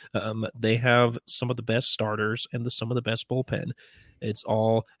baseball. They have some of the best starters and some of the best bullpen. It's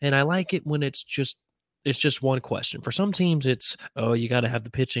all, and I like it when it's just it's just one question. For some teams, it's, oh, you got to have the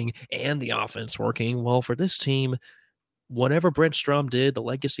pitching and the offense working. Well, for this team, whatever Brent Strom did, the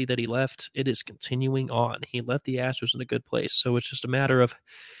legacy that he left, it is continuing on. He left the Astros in a good place. So it's just a matter of,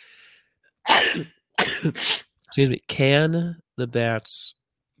 excuse me, can the bats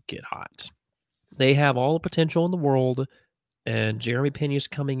get hot? They have all the potential in the world, and Jeremy Pena's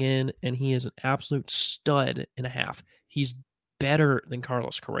coming in, and he is an absolute stud and a half. He's better than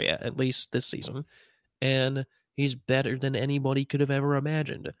Carlos Correa, at least this season, and he's better than anybody could have ever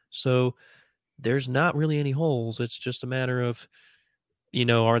imagined. So there's not really any holes. It's just a matter of,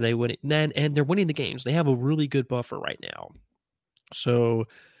 are they winning? And they're winning the games. They have a really good buffer right now. So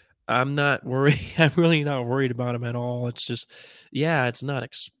I'm not worried. I'm really not worried about them at all. It's just, yeah, it's not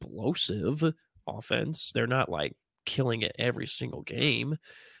explosive offense. They're not like killing it every single game.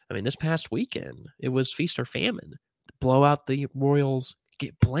 I mean, this past weekend, it was feast or famine. Blow out the Royals,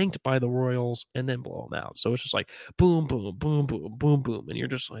 get blanked by the Royals, and then blow them out. So it's just like boom, boom, boom, boom, boom, boom. And you're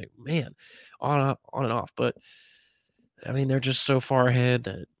just like, man, on and off. But I mean, they're just so far ahead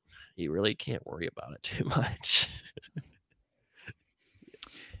that you really can't worry about it too much.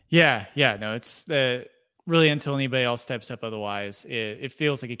 Yeah, no, it's really until anybody else steps up. Otherwise, it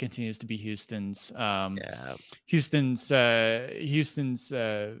feels like it continues to be Houston's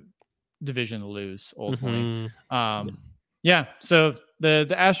division to lose ultimately. Yeah, so the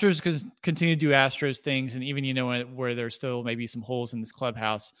Astros continue to do Astros things, and even where there's still maybe some holes in this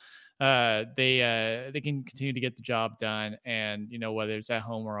clubhouse, they can continue to get the job done, and whether it's at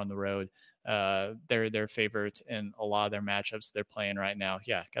home or on the road. They're favorite in a lot of their matchups they're playing right now.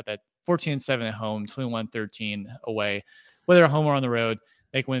 Yeah, got that 14-7 at home, 21-13 away. Whether at home or on the road,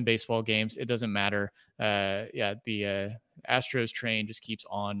 they can win baseball games. It doesn't matter. The Astros train just keeps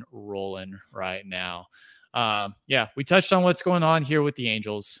on rolling right now. We touched on what's going on here with the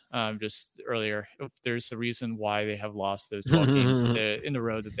Angels just earlier. There's a reason why they have lost those 12 games in the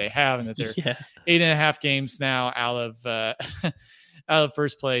road that they have, and that they're 8.5 games now out of out of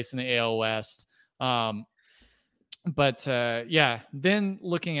first place in the AL West. Then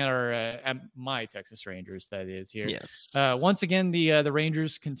looking at my Texas Rangers, that is here. Yes. Once again, the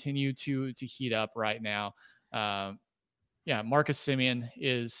Rangers continue to heat up right now. Marcus Semien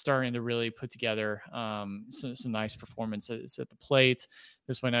is starting to really put together some nice performances at the plate.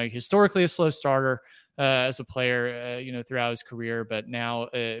 This one, historically a slow starter as a player, throughout his career, but now,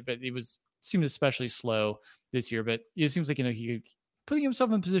 but he seemed especially slow this year. But it seems like he putting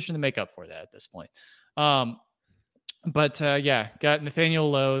himself in position to make up for that at this point. Got Nathaniel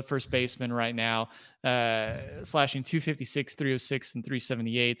Lowe, the first baseman right now, slashing 256, 306, and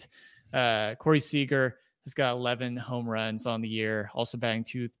 378. Corey Seager has got 11 home runs on the year, also batting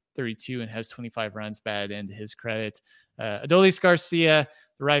 232 and has 25 runs batted into his credit. Adolis Garcia,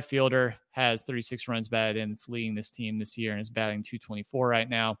 the right fielder, has 36 runs batted in. It's leading this team this year and is batting 224 right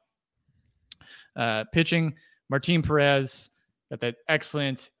now. Pitching, Martin Perez got that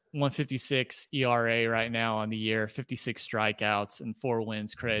excellent 156 ERA right now on the year, 56 strikeouts and 4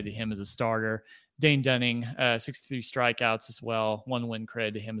 wins, credit to him as a starter. Dane Dunning, 63 strikeouts as well, 1 win,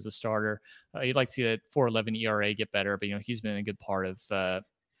 credit to him as a starter. You'd like to see that 4.11 ERA get better, but he's been a good part of that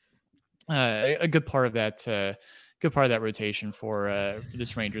rotation for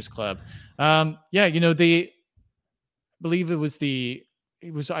this Rangers club. I believe I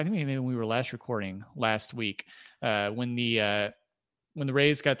think maybe when we were last recording last week, when the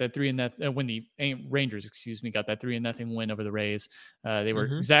Rays got that 3-0, when the Rangers, got that 3-0 win over the Rays. They were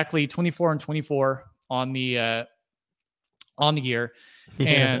exactly 24-24 on the year,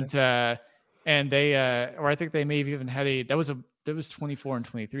 and they, or I think they may have even had that was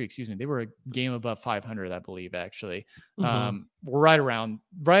 24-23. They were a game above 500, I believe. Actually, we're right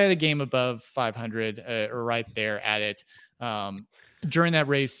at a game above 500, or right there at it. During that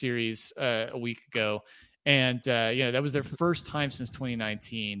Rays series a week ago. And, that was their first time since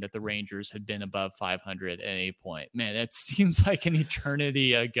 2019 that the Rangers had been above 500 at any point. Man, it seems like an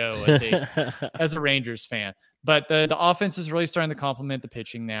eternity ago as a Rangers fan. But the offense is really starting to complement the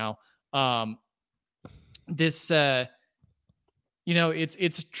pitching now. It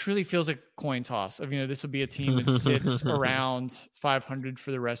truly feels like a coin toss of, this will be a team that sits around 500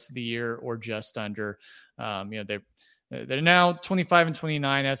 for the rest of the year or just under. They're now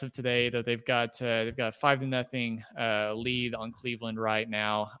 25-29 as of today. That they've got 5-0 lead on Cleveland right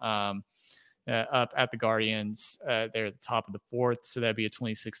now, up at the Guardians. They're at the top of the fourth, so that'd be a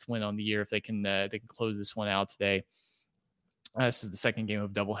 26th win on the year if they can close this one out today. This is the second game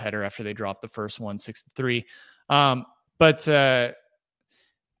of doubleheader after they dropped the first one 6-3.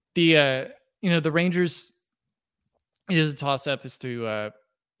 The Rangers, it is a toss up as to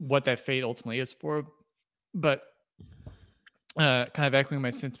what that fate ultimately is for But kind of echoing my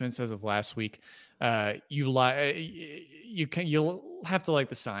sentiments as of last week, you'll have to like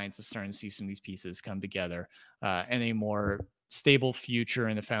the signs of starting to see some of these pieces come together, and a more stable future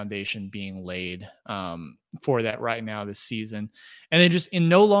and the foundation being laid for that right now this season. And then just in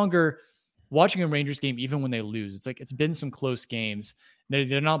no longer watching a Rangers game, even when they lose, it's like it's been some close games.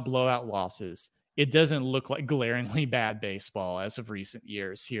 They're not blowout losses. It doesn't look like glaringly bad baseball as of recent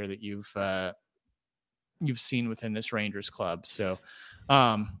years here that you've seen within this Rangers club. So,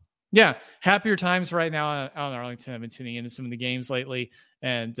 yeah, happier times right now out in Arlington. I've been tuning into some of the games lately,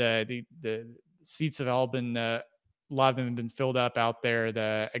 and the seats have all been a lot of them have been filled up out there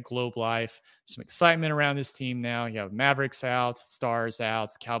at Globe Life. Some excitement around this team now. You have Mavericks out, Stars out,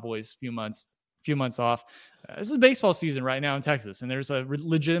 Cowboys few months off. This is baseball season right now in Texas, and there's a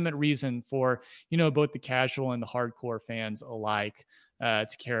legitimate reason for both the casual and the hardcore fans alike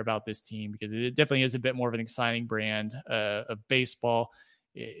to care about this team, because it definitely is a bit more of an exciting brand of baseball.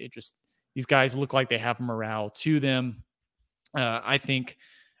 It just, these guys look like they have morale to them. I think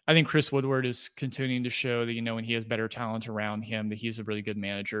Chris Woodward is continuing to show that, when he has better talent around him, that he's a really good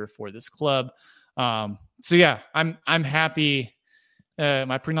manager for this club. So yeah, I'm happy.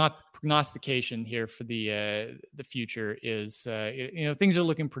 My prognostication here for the future is, things are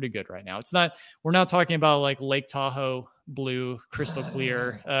looking pretty good right now. We're not talking about like Lake Tahoe blue, crystal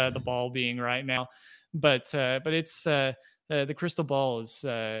clear, the ball being right now, but it's the crystal ball is,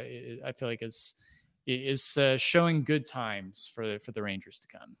 I feel like is showing good times for the Rangers to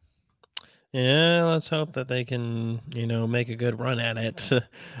come. Yeah, let's hope that they can, make a good run at it.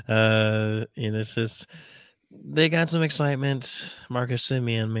 It's just, they got some excitement. Marcus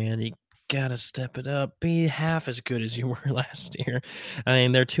Semien, man, you gotta step it up. Be half as good as you were last year. I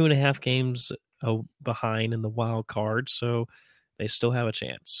mean, they're 2.5 games behind in the wild card, so they still have a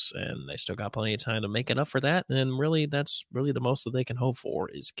chance, and they still got plenty of time to make it up for that. And really, that's really the most that they can hope for,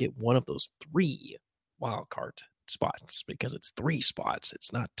 is get one of those 3 wild card spots, because it's 3 spots.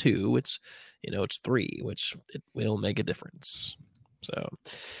 It's not 2. It's 3, which it will make a difference. So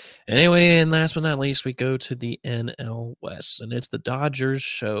anyway, and last but not least, we go to the NL West, and it's the Dodgers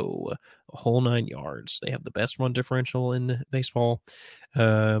show, a whole 9 yards. They have the best run differential in baseball.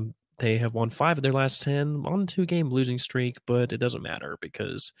 They have won 5 of their last 10 on a 2-game losing streak, but it doesn't matter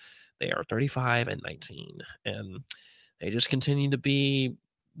because they are 35-19, and they just continue to be,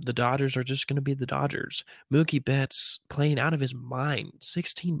 the Dodgers are just going to be the Dodgers. Mookie Betts playing out of his mind,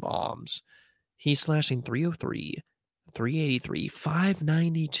 16 bombs. He's slashing 303, 383,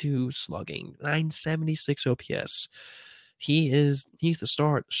 592 slugging, 976 OPS. He's the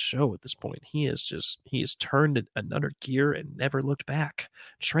star of the show at this point. He has turned another gear and never looked back.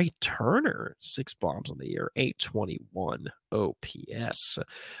 Trey Turner, 6 bombs on the year, 821 OPS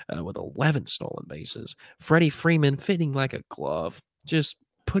with 11 stolen bases. Freddie Freeman fitting like a glove, just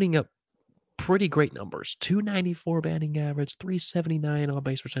putting up pretty great numbers. 294 batting average, 379 on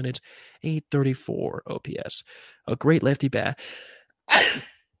base percentage, 834 OPS. A great lefty bat.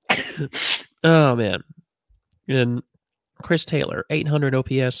 Oh, man. And Chris Taylor, 800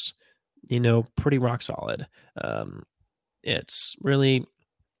 OPS, pretty rock solid. It's really,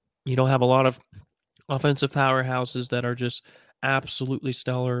 you don't have a lot of offensive powerhouses that are just absolutely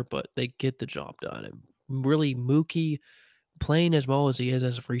stellar, but they get the job done. And really, Mookie playing as well as he is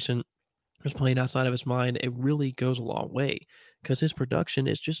as of recent, just playing outside of his mind, it really goes a long way because his production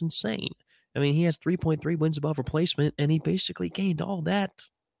is just insane. I mean, he has 3.3 wins above replacement, and he basically gained all that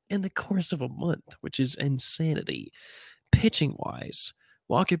in the course of a month, which is insanity. Pitching-wise,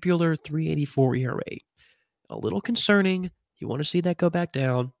 Walker Buehler, 3.84 ERA. A little concerning. You want to see that go back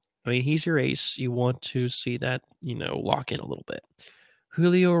down. I mean, he's your ace. You want to see that, lock in a little bit.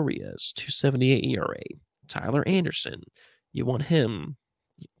 Julio Urias, 2.78 ERA. Tyler Anderson, you want him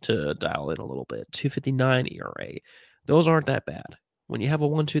to dial in a little bit. 2.59 ERA. Those aren't that bad. When you have a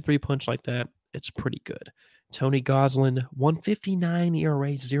 1-2-3 punch like that, it's pretty good. Tony Gonsolin, 1.59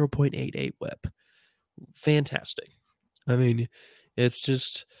 ERA, 0.88 WHIP. Fantastic. I mean, it's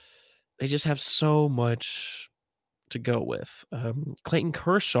just, they just have so much to go with. Clayton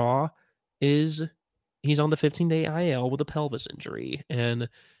Kershaw he's on the 15-day IL with a pelvis injury, and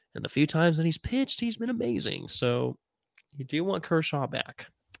the few times that he's pitched, he's been amazing. So you do want Kershaw back.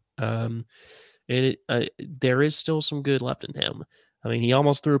 There is still some good left in him. I mean, he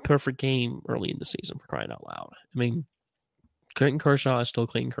almost threw a perfect game early in the season, for crying out loud. I mean, Clayton Kershaw is still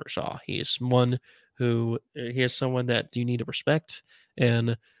Clayton Kershaw. He is someone that you need to respect.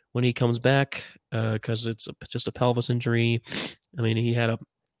 And when he comes back, because it's just a pelvis injury, I mean, he had a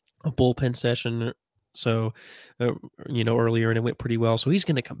bullpen session, so earlier, and it went pretty well. So he's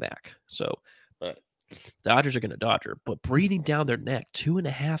going to come back. So Dodgers are going to Dodger, but breathing down their neck,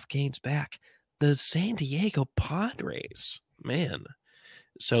 2.5 games back, the San Diego Padres, man.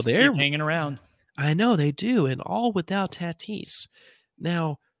 So Just they're, keep hanging around. I know they do, and all without Tatis.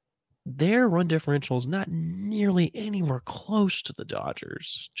 Now, their run differential is not nearly anywhere close to the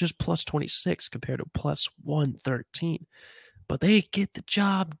Dodgers, just plus 26 compared to plus 113. But they get the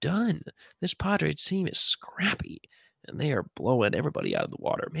job done. This Padres team is scrappy, and they are blowing everybody out of the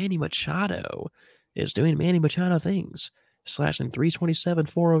water. Manny Machado is doing Manny Machado things, slashing 327,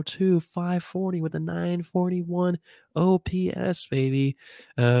 402, 540 with a 941 OPS, baby.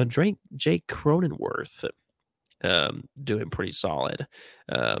 Jake Cronenworth doing pretty solid.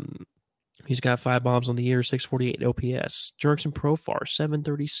 He's got 5 bombs on the year, 648 OPS. Jurickson Profar,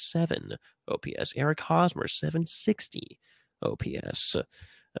 737 OPS. Eric Hosmer, 760 OPS.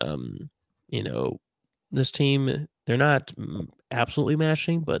 You know, this team, they're not absolutely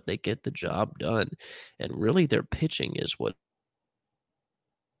mashing, but they get the job done. And really, their pitching is what's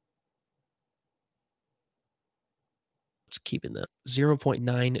keeping them.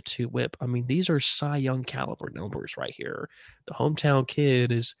 0.92 whip. I mean, these are Cy Young caliber numbers right here. The hometown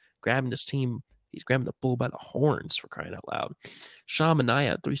kid is grabbing this team. He's grabbing the bull by the horns, for crying out loud. Sean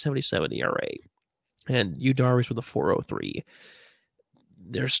Manaea, 3.77 ERA. And Yu Darvish with a 4.03.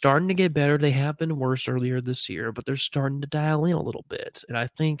 They're starting to get better. They have been worse earlier this year, but they're starting to dial in a little bit. And I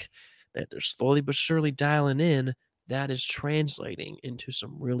think that they're slowly but surely dialing in. That is translating into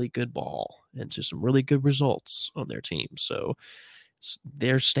some really good ball, into some really good results on their team. So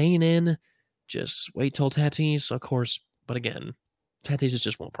they're staying in. Just wait till Tatis, of course. But again, Tatis is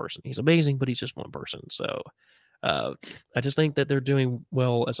just one person. He's amazing, but he's just one person. So I just think that they're doing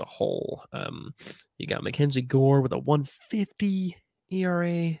well as a whole. You got Mackenzie Gore with a 150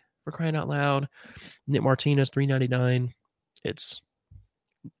 ERA, for crying out loud. Nick Martinez, 3.99. It's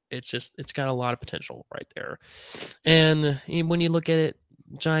got a lot of potential right there. And when you look at it,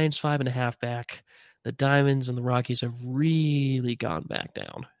 Giants 5.5 back. The Diamonds and the Rockies have really gone back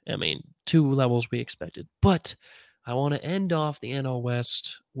down. I mean, 2 levels we expected. But I want to end off the NL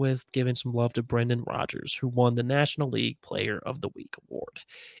West with giving some love to Brendan Rodgers, who won the National League Player of the Week award.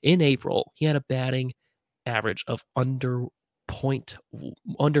 In April, he had a batting average of under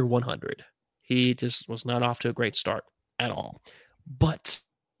 100. He just was not off to a great start at all. But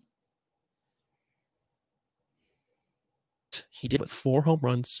he did with 4 home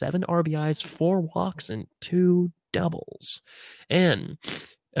runs, 7 RBIs, 4 walks, and 2 doubles. And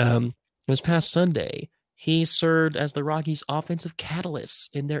this past Sunday, he served as the Rockies' offensive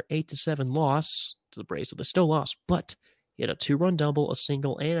catalyst in their 8-7 loss to the Braves. So they still lost, but he had a 2-run double, a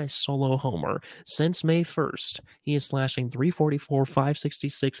single, and a solo homer. Since May 1st, he is slashing 344,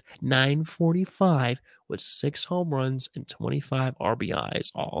 566, 945 with 6 home runs and 25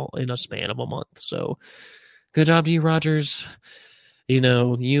 RBIs, all in a span of a month. So good job to you, Rodgers.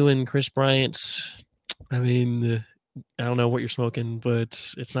 You and Chris Bryant, I mean, I don't know what you're smoking,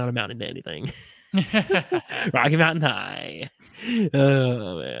 but it's not amounting to anything. Rocky Mountain High.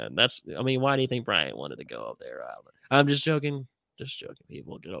 Oh, man. Why do you think Bryant wanted to go up there? I don't know. I'm just joking. Just joking,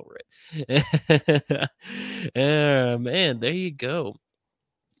 people. Get over it. Man, there you go.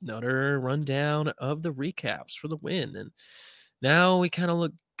 Another rundown of the recaps for the win. And now we kind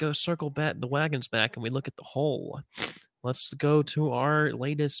of circle back the wagons back and we look at the whole. Let's go to our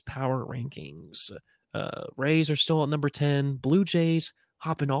latest power rankings. Rays are still at number 10. Blue Jays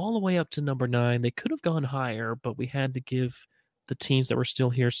hopping all the way up to number 9. They could have gone higher, but we had to give the teams that were still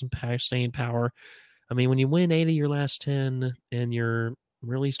here some staying power. I mean, when you win 8 of your last 10 and you're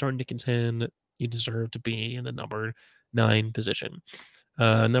really starting to contend, you deserve to be in the number 9 position.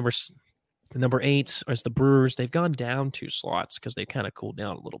 Number 8 is the Brewers. They've gone down 2 slots because they kind of cooled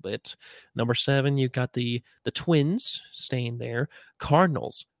down a little bit. Number 7, you've got the Twins staying there.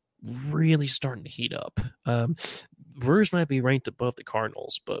 Cardinals really starting to heat up. Brewers might be ranked above the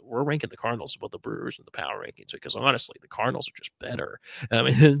Cardinals, but we're ranking the Cardinals above the Brewers in the power rankings because honestly, the Cardinals are just better.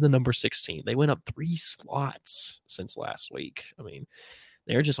 The number 16, they went up 3 slots since last week. I mean,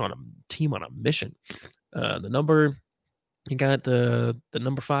 they're just on a team on a mission. You got the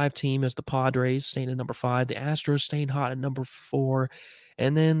number 5 team as the Padres staying at number 5, the Astros staying hot at number 4,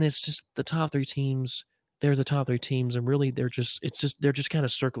 and then it's just the top 3 teams. They're the top 3 teams, and really they're just kind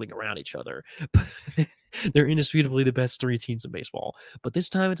of circling around each other. They're indisputably the best 3 teams in baseball, but this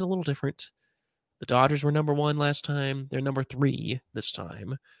time it's a little different. The Dodgers were number 1 last time; they're number 3 this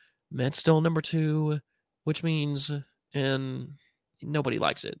time. Mets still number 2, which means, and nobody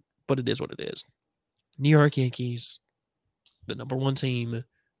likes it, but it is what it is. New York Yankees, the number 1 team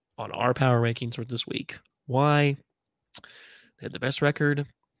on our power rankings for this week. Why? They had the best record.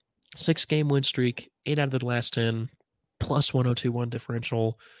 6-game win streak, 8 out of the last 10, plus 102.1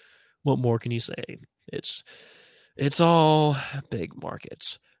 differential. What more can you say? It's all big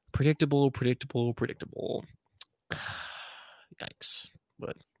markets. Predictable. Yikes.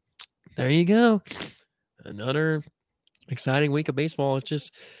 But there you go. Another exciting week of baseball. It's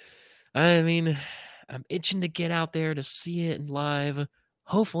just, I mean, I'm itching to get out there to see it live.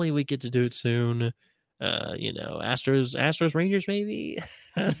 Hopefully we get to do it soon. Astros, Rangers, maybe.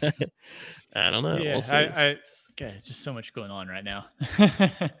 I don't know. Yeah, We'll see. God, it's just so much going on right now.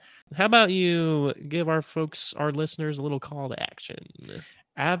 How about you give our listeners, a little call to action?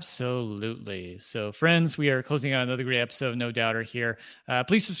 Absolutely. So, friends, we are closing out another great episode of No Doubter here.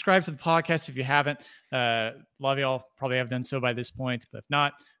 Please subscribe to the podcast if you haven't. A lot of y'all probably have done so by this point, but if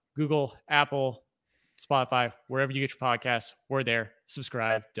not, Google, Apple, Spotify, wherever you get your podcasts, we're there.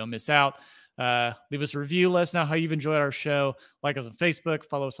 Subscribe. Don't miss out. Leave us a review. Let us know how you've enjoyed our show. Like us on Facebook.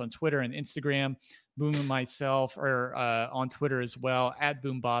 Follow us on Twitter and Instagram. Boom and myself are on Twitter as well, at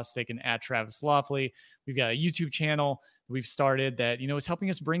Boom Bostic and at Travis Lawfully. We've got a YouTube channel we've started that, is helping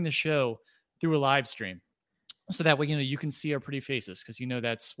us bring the show through a live stream. So that way, you can see our pretty faces, because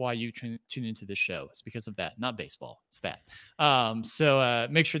that's why you tune into this show. It's because of that, not baseball. It's that. So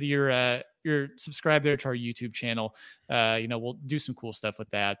make sure that you're subscribed there to our YouTube channel. We'll do some cool stuff with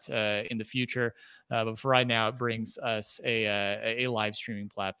that in the future. But for right now, it brings us a live streaming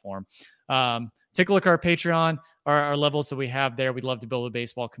platform. Take a look at our Patreon, our levels that we have there. We'd love to build a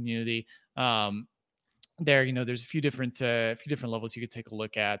baseball community. There, there's a few different levels you could take a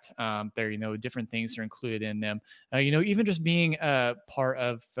look at. There, different things are included in them. Even just being part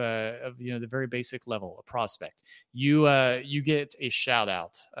of the very basic level, a prospect, you get a shout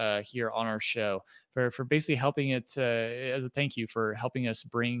out here on our show for basically helping it as a thank you for helping us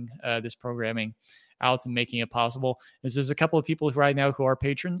bring this programming out and making it possible. There's a couple of people right now who are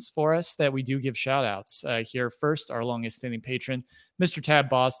patrons for us that we do give shout outs here. First, our longest standing patron, Mr. Tab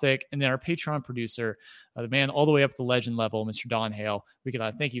Bostic, and then our Patreon producer, the man all the way up to the legend level, Mr. Don Hale. We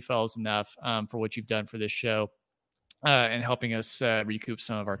can thank you fellas enough for what you've done for this show and helping us recoup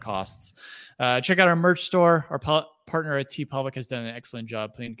some of our costs. Check out our merch store. Our partner at TeePublic has done an excellent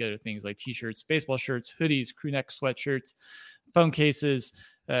job putting together things like t-shirts, baseball shirts, hoodies, crew neck sweatshirts, phone cases,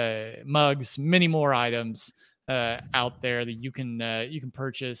 mugs, many more items out there that you can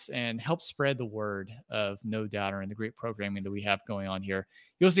purchase and help spread the word of No Doubter and the great programming that we have going on here.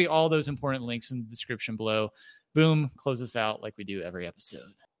 You'll see all those important links in the description below. Boom, close us out like we do every episode.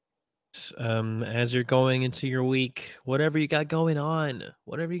 As you're going into your week, whatever you got going on,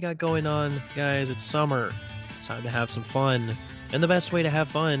 guys, it's summer. It's time to have some fun. And the best way to have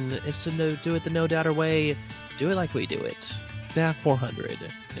fun is to do it the No Doubter way. Do it like we do it. That 400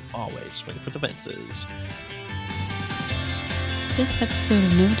 and always swing for the fences. This episode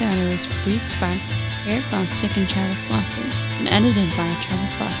of No Doubter is produced by Eric Bostic and Travis Lawfully and edited by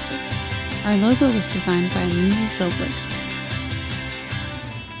Travis Bostic. Our logo was designed by Lindsay Zilblick.